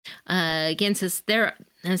 Again, says there,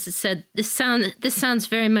 as I said, this sounds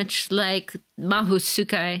very much like Maho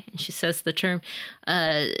Tsukai. She says the term,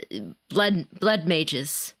 blood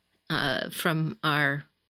mages, from our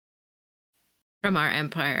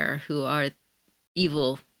empire, who are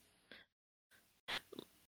evil.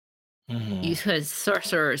 Because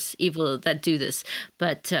sorcerers, evil that do this,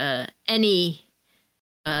 but any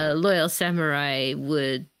loyal samurai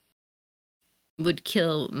would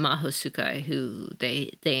kill Maho Tsukai, who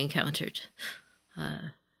they encountered.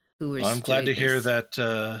 Who was? Well, I'm glad to hear this.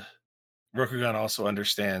 that Rokugan also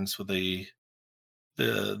understands with the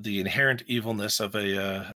inherent evilness of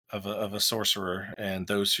a sorcerer and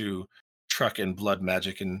those who truck in blood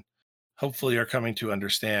magic, and hopefully are coming to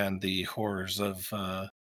understand the horrors of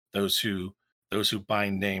those who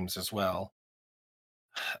bind names as well.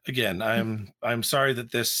 Again, I'm sorry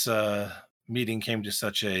that this meeting came to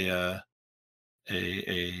such a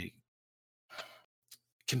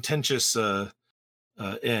contentious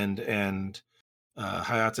end, and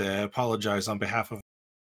Hayate, I apologize on behalf of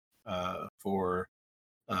for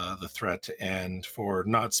the threat and for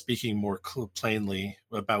not speaking more plainly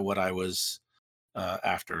about what I was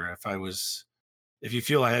after. If you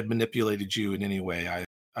feel I had manipulated you in any way,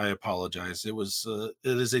 I apologize. It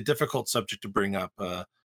is a difficult subject to bring up.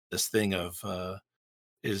 This thing of are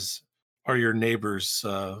your neighbors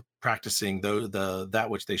practicing that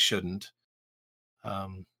which they shouldn't? I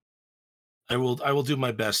will do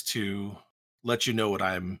my best to let you know what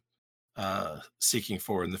I'm seeking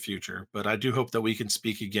for in the future. But I do hope that we can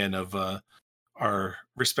speak again of our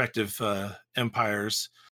respective empires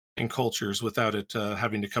and cultures without it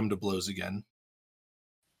having to come to blows again.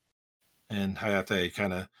 And Hayate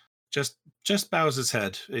kind of just bows his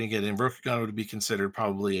head. And again, in Rokugan would be considered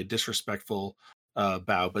probably a disrespectful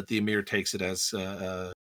bow, but the Emir takes it as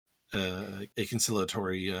a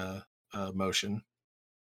conciliatory motion.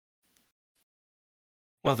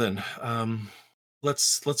 Well then,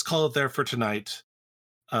 let's call it there for tonight.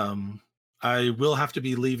 I will have to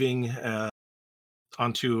be leaving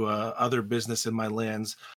onto other business in my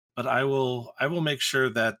lands, but I will make sure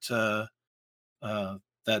that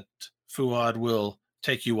that Fuad will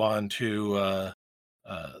take you on to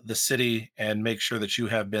the city and make sure that you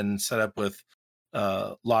have been set up with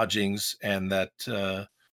lodgings, and that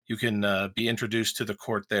you can be introduced to the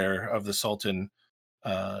court there of the Sultan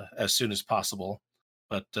as soon as possible.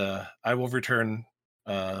 But I will return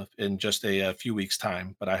in just a few weeks'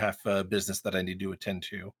 time, but I have business that I need to attend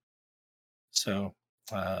to. So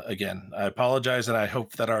again, I apologize, and I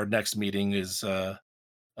hope that our next meeting is a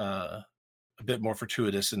bit more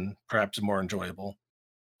fortuitous and perhaps more enjoyable.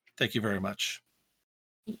 Thank you very much.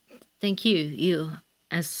 Thank you. You,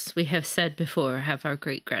 as we have said before, have our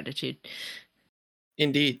great gratitude.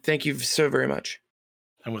 Indeed. Thank you so very much.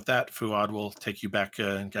 And with that, Fuad will take you back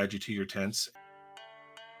and guide you to your tents.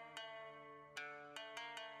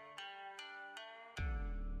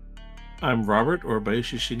 I'm Robert, or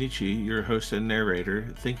Bayoshi Shinichi, your host and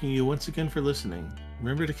narrator, thanking you once again for listening.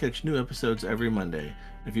 Remember to catch new episodes every Monday.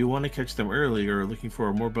 If you want to catch them early or are looking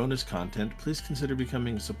for more bonus content, please consider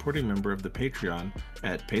becoming a supporting member of the Patreon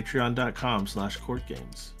at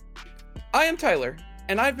patreon.com/courtgames. I am Tyler,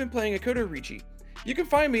 and I've been playing Akodo Riichi. You can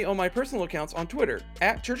find me on my personal accounts on Twitter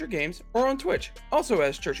at ChurcherGames or on Twitch, also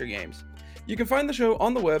as ChurcherGames. You can find the show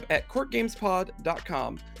on the web at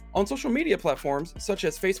courtgamespod.com, on social media platforms such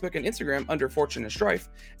as Facebook and Instagram under Fortune and Strife,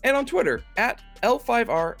 and on Twitter at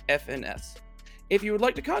L5RFNS. If you would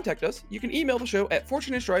like to contact us, you can email the show at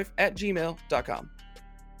fortuneandstrife@gmail.com.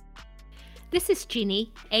 This is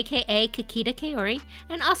Jeannie, aka Kakita Kaori,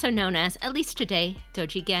 and also known as, at least today,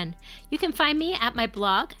 Doji Gen. You can find me at my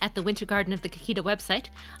blog at the Winter Garden of the Kakita website,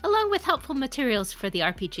 along with helpful materials for the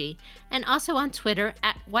RPG, and also on Twitter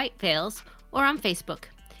at White Veils or on Facebook.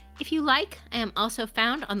 If you like, I am also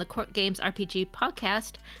found on the Court Games RPG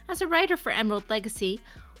podcast as a writer for Emerald Legacy,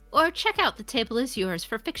 or check out The Table Is Yours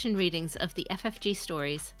for fiction readings of the FFG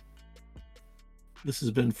stories. This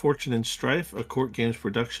has been Fortune and Strife, a Court Games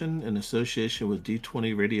production in association with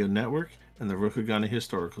D20 Radio Network and the Rokugana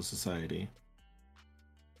Historical Society.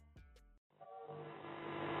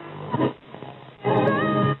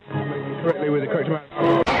 Correctly with the correct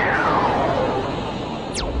amount.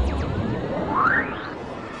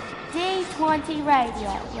 D20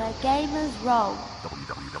 Radio, where gamers roll.